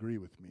you disagree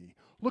with me.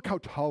 Look how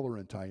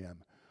tolerant I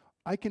am.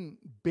 I can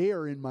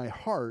bear in my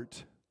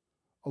heart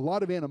a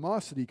lot of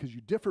animosity because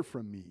you differ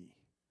from me.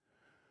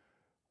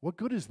 What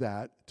good is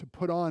that to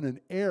put on an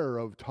air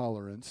of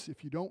tolerance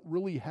if you don't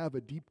really have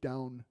a deep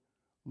down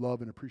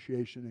love and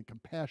appreciation and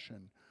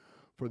compassion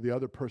for the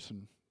other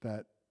person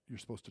that you're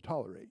supposed to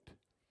tolerate?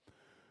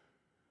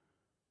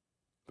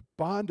 The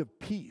bond of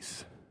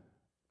peace.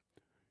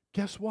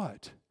 Guess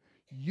what?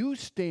 You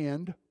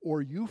stand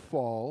or you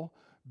fall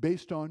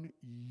based on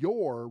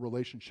your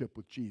relationship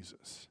with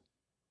Jesus.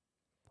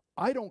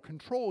 I don't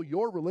control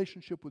your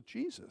relationship with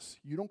Jesus.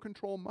 You don't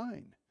control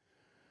mine.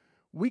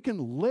 We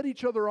can let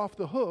each other off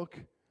the hook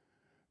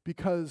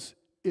because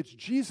it's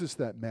Jesus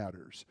that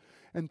matters.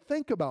 And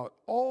think about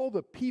all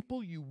the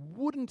people you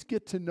wouldn't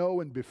get to know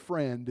and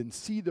befriend and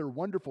see their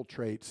wonderful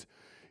traits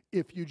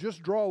if you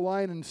just draw a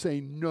line and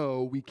say,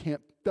 no, we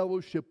can't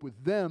fellowship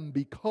with them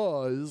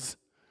because,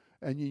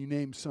 and you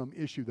name some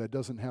issue that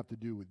doesn't have to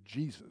do with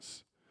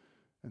Jesus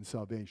and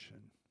salvation.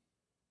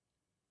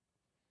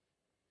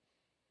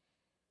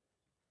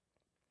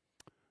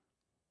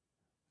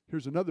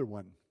 Here's another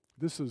one.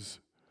 This is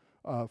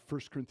 1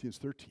 Corinthians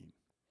 13.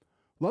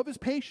 Love is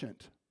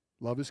patient.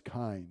 Love is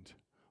kind.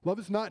 Love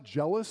is not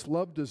jealous.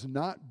 Love does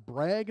not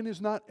brag and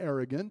is not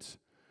arrogant.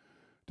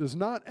 Does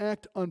not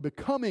act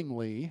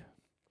unbecomingly.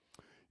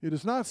 It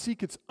does not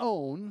seek its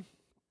own.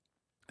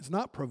 It's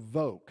not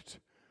provoked.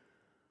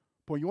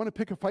 Boy, you want to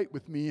pick a fight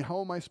with me,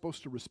 how am I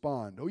supposed to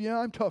respond? Oh yeah,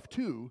 I'm tough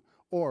too.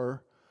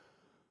 Or,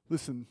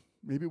 listen,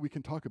 maybe we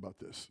can talk about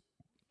this.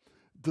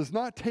 Does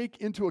not take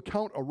into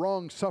account a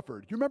wrong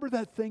suffered. You remember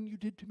that thing you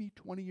did to me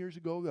 20 years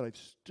ago that I'm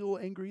still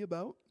angry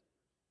about?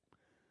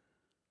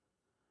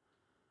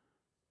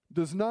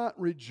 Does not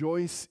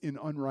rejoice in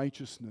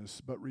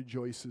unrighteousness, but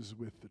rejoices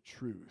with the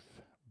truth.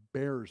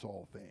 Bears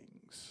all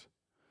things.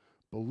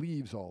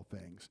 Believes all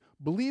things.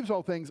 Believes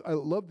all things. I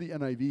love the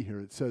NIV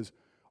here. It says,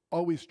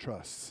 always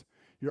trusts.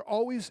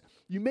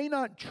 You may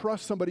not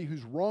trust somebody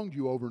who's wronged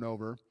you over and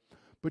over,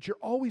 but you're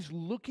always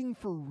looking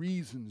for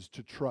reasons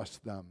to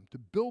trust them, to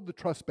build the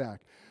trust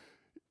back.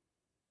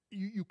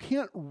 You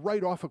can't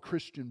write off a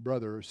Christian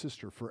brother or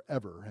sister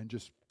forever and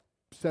just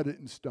set it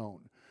in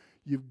stone.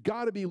 You've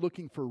got to be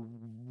looking for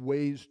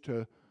ways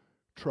to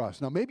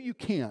trust. Now, maybe you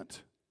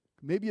can't.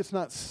 Maybe it's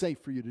not safe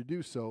for you to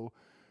do so,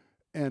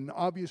 and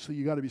obviously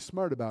you got to be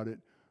smart about it,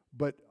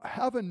 but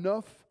have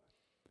enough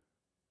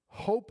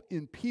hope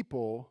in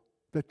people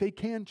that they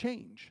can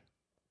change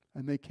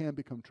and they can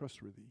become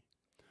trustworthy.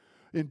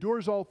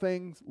 Endures all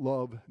things,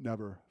 love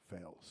never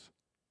fails.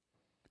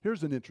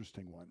 Here's an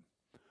interesting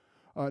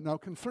one. Now,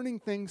 concerning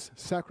things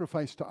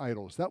sacrificed to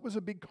idols, that was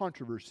a big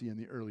controversy in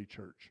the early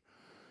church.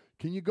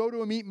 Can you go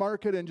to a meat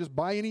market and just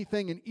buy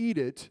anything and eat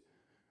it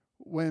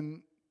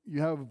when you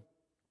have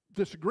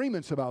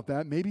disagreements about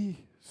that?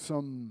 Maybe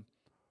some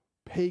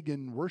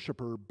pagan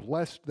worshiper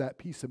blessed that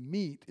piece of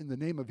meat in the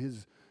name of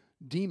his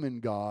demon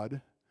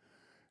god.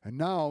 And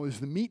now,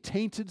 is the meat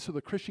tainted so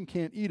the Christian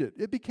can't eat it?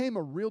 It became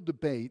a real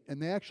debate,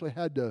 and they actually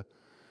had to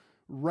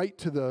write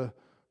to the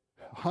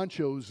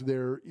honchos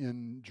there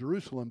in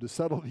Jerusalem to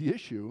settle the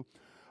issue.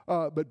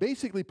 But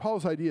basically,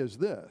 Paul's idea is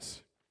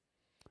this.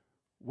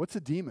 What's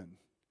a demon?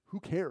 Who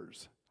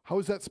cares? How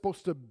is that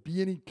supposed to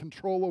be any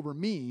control over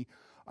me?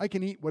 I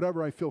can eat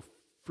whatever I feel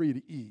free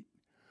to eat.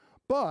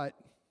 But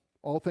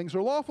all things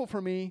are lawful for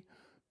me.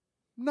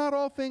 Not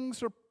all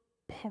things are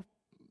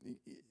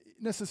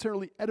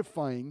necessarily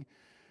edifying.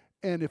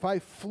 And if I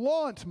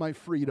flaunt my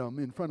freedom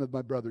in front of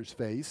my brother's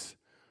face,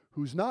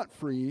 who's not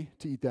free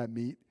to eat that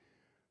meat,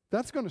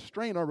 that's going to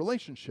strain our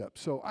relationship.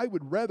 So I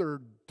would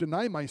rather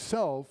deny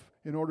myself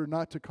in order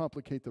not to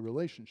complicate the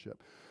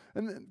relationship.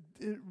 And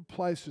it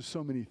applies to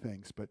so many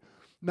things. But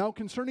now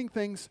concerning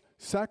things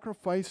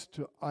sacrificed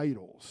to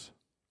idols,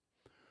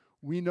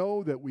 we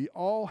know that we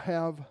all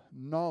have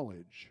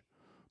knowledge.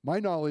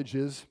 My knowledge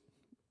is,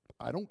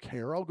 I don't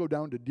care. I'll go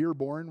down to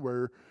Dearborn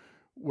where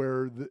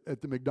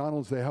at the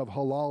McDonald's they have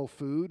halal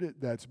food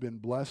that's been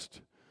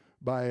blessed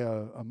by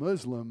a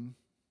Muslim,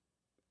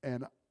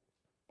 and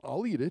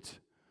I'll eat it.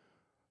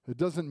 It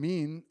doesn't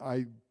mean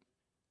I'm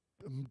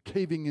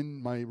caving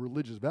in my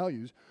religious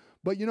values,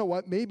 but you know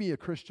what? Maybe a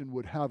Christian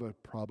would have a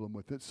problem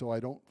with it, so I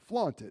don't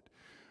flaunt it.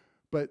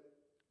 But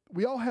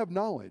we all have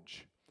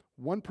knowledge.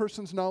 One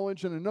person's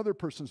knowledge and another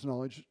person's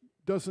knowledge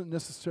doesn't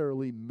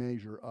necessarily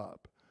measure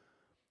up.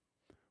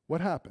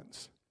 What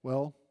happens?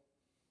 Well,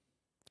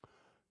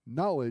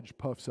 knowledge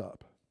puffs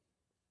up.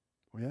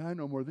 Well, yeah, I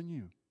know more than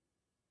you.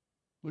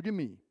 Look at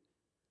me.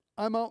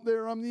 I'm out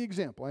there, I'm the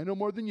example. I know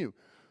more than you.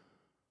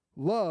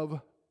 Love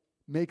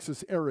makes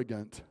us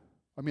arrogant.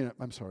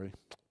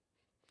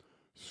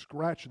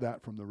 Scratch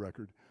that from the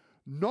record.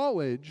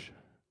 Knowledge,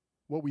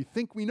 what we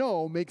think we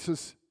know, makes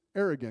us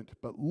arrogant.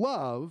 But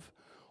love,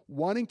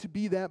 wanting to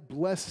be that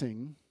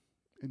blessing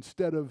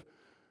instead of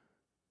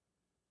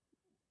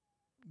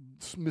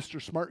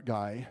Mr. Smart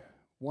Guy,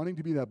 wanting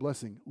to be that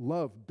blessing,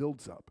 love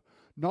builds up.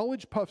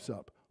 Knowledge puffs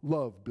up.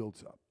 love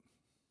builds up.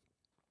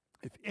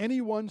 If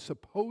anyone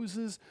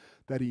supposes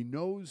that he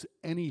knows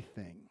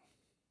anything,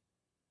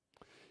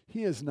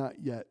 he has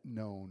not yet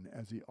known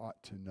as he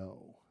ought to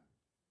know.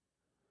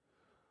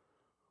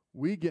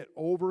 We get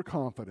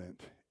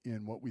overconfident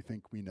in what we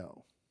think we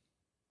know.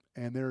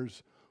 And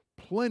there's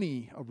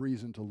plenty of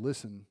reason to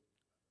listen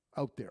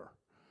out there.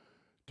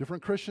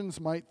 Different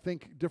Christians might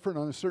think different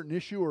on a certain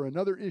issue or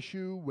another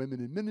issue, women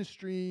in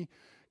ministry,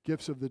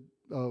 gifts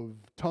of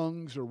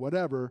tongues or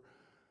whatever.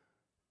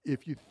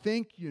 If you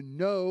think you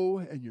know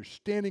and you're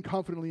standing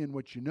confidently in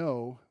what you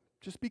know,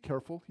 just be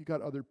careful. You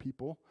got other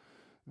people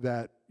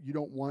that you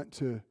don't want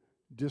to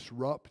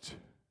disrupt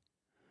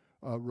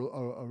a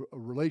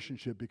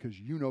relationship because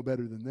you know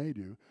better than they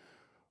do.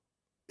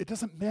 It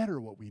doesn't matter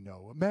what we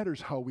know. It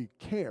matters how we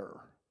care,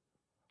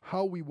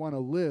 how we want to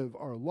live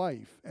our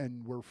life.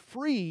 And we're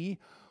free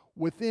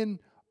within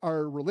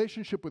our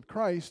relationship with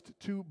Christ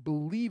to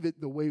believe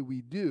it the way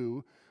we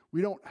do.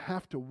 We don't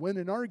have to win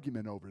an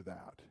argument over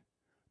that.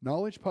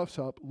 Knowledge puffs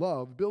up,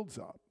 love builds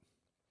up.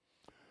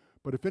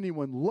 But if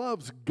anyone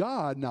loves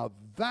God, now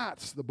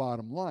that's the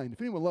bottom line.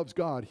 If anyone loves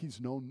God, he's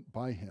known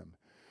by him.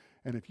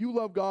 And if you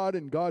love God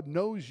and God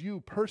knows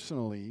you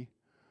personally,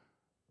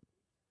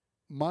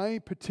 my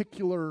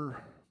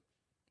particular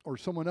or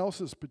someone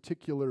else's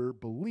particular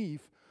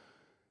belief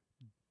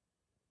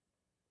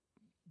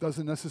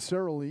doesn't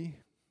necessarily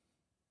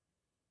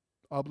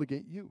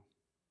obligate you.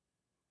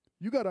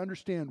 You got to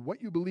understand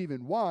what you believe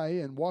in, why,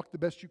 and walk the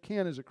best you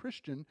can as a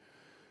Christian.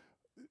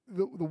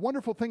 The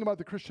wonderful thing about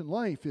the Christian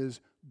life is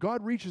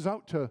God reaches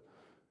out to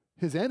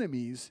his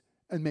enemies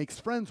and makes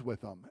friends with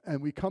them. And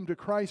we come to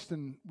Christ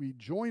and we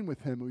join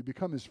with him and we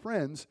become his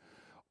friends,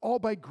 all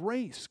by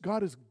grace.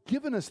 God has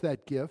given us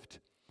that gift.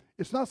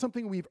 It's not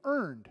something we've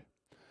earned.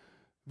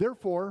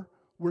 Therefore,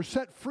 we're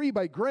set free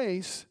by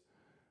grace.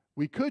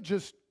 We could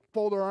just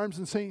fold our arms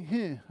and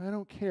say, I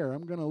don't care.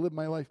 I'm going to live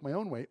my life my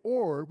own way.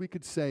 Or we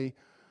could say,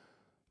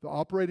 the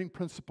operating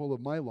principle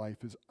of my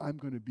life is I'm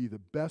going to be the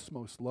best,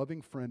 most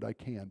loving friend I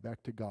can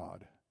back to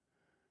God.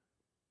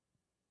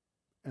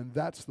 And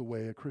that's the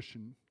way a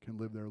Christian can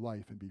live their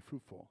life and be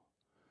fruitful.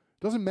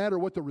 It doesn't matter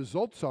what the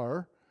results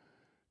are.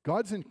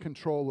 God's in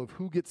control of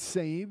who gets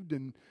saved,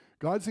 and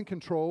God's in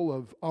control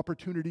of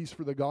opportunities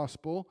for the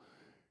gospel.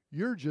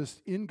 You're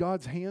just in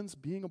God's hands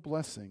being a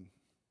blessing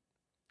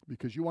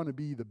because you want to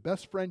be the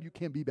best friend you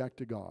can be back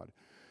to God.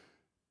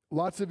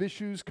 Lots of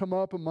issues come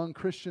up among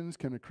Christians.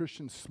 Can a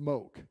Christian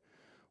smoke?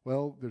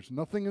 Well, there's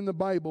nothing in the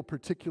Bible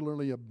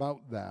particularly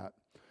about that.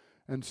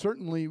 And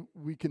certainly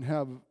we can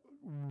have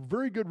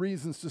very good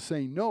reasons to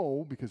say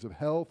no because of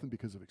health and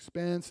because of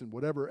expense and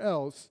whatever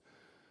else.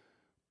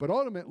 But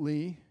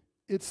ultimately,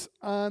 it's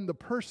on the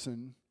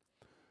person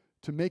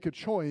to make a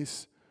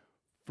choice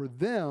for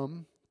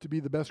them to be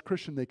the best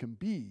Christian they can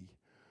be.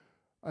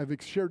 I've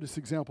shared this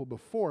example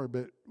before,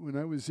 but when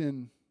I was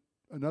in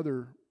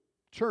another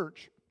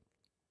church,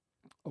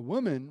 a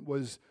woman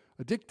was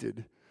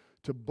addicted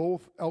to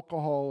both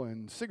alcohol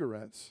and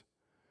cigarettes,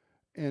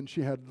 and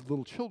she had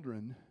little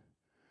children,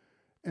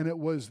 and it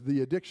was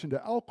the addiction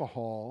to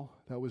alcohol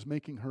that was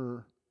making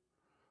her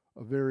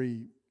a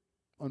very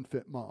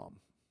unfit mom.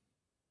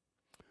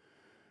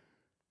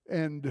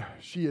 And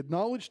she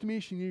acknowledged to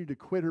me she needed to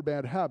quit her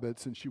bad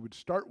habits, and she would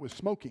start with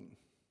smoking.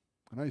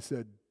 And I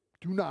said,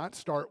 do not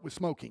start with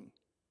smoking.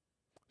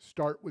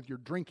 Start with your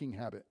drinking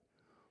habit.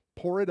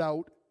 Pour it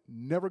out,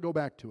 never go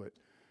back to it.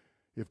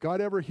 If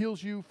God ever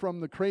heals you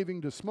from the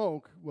craving to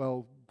smoke,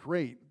 well,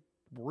 great.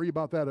 Worry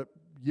about that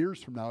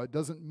years from now. It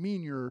doesn't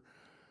mean you're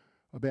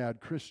a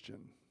bad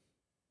Christian.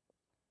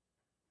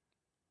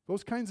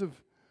 Those kinds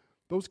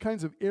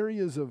of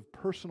areas of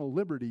personal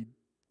liberty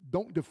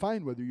don't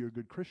define whether you're a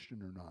good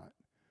Christian or not.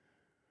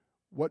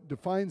 What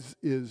defines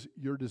is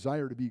your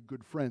desire to be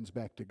good friends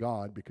back to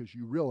God because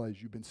you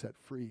realize you've been set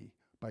free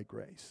by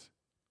grace.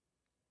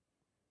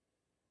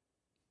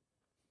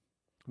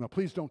 Now,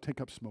 please don't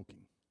take up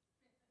smoking.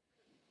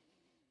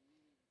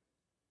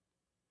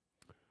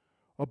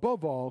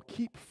 Above all,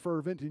 keep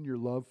fervent in your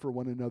love for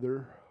one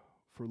another,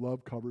 for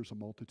love covers a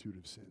multitude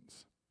of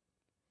sins.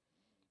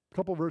 A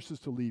couple verses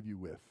to leave you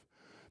with.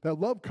 That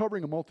love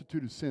covering a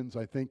multitude of sins,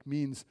 I think,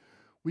 means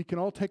we can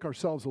all take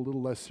ourselves a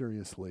little less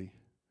seriously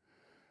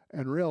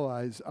and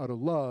realize out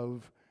of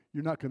love,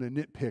 you're not going to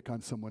nitpick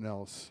on someone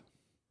else.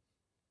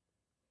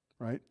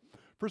 Right?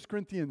 1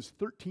 Corinthians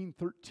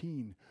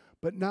 13:13.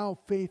 But now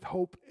faith,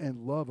 hope, and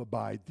love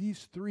abide.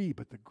 These three,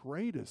 but the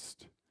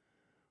greatest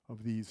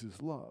of these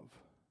is love.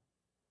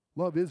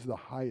 Love is the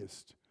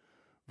highest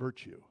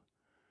virtue.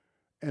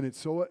 And it's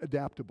so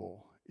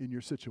adaptable in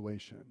your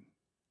situation.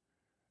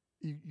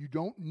 You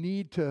don't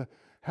need to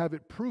have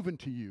it proven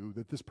to you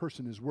that this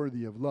person is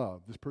worthy of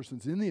love. This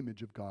person's in the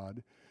image of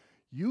God.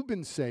 You've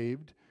been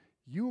saved.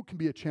 You can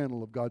be a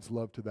channel of God's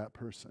love to that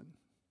person.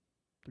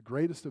 The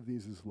greatest of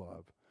these is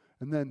love.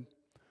 And then,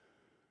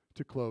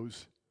 to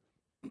close,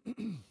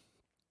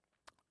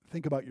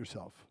 think about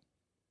yourself.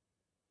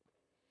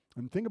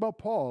 And think about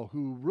Paul,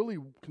 who really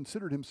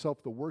considered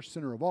himself the worst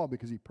sinner of all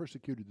because he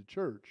persecuted the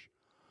church.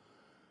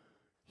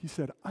 He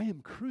said, I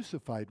am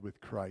crucified with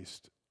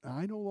Christ.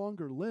 I no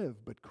longer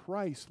live, but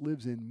Christ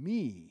lives in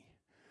me.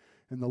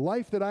 And the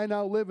life that I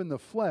now live in the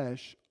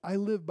flesh, I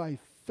live by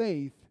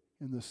faith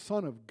in the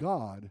Son of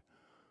God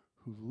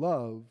who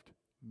loved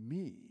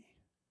me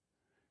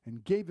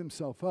and gave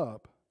himself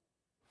up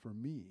for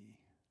me.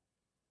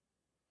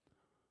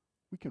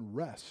 We can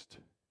rest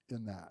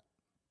in that.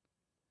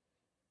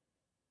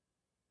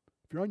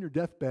 If you're on your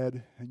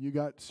deathbed and you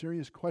got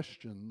serious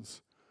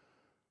questions,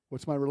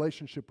 what's my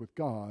relationship with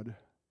God?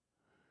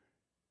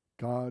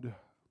 God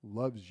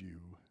loves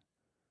you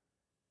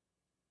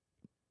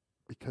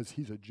because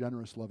he's a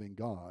generous, loving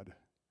God,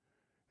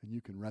 and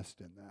you can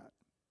rest in that.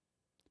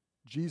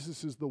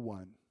 Jesus is the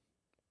one.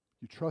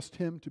 You trust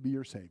him to be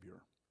your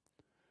Savior.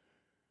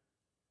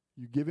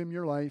 You give him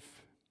your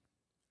life,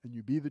 and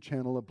you be the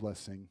channel of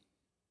blessing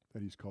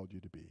that he's called you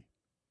to be.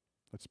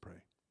 Let's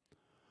pray.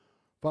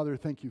 Father,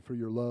 thank you for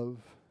your love.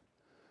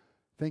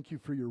 Thank you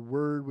for your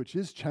word, which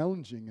is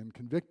challenging and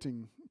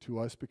convicting to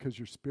us because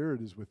your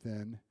Spirit is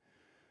within.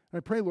 And I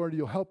pray, Lord,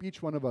 you'll help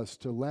each one of us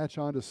to latch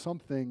on to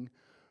something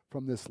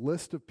from this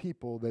list of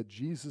people that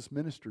Jesus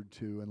ministered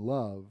to and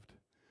loved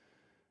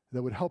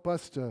that would help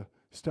us to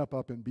step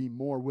up and be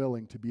more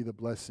willing to be the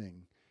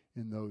blessing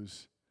in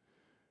those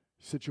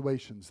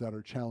situations that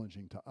are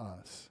challenging to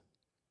us.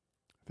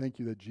 Thank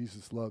you that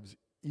Jesus loves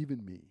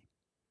even me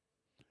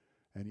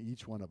and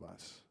each one of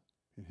us.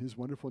 In his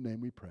wonderful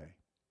name we pray.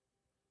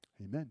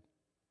 Amen.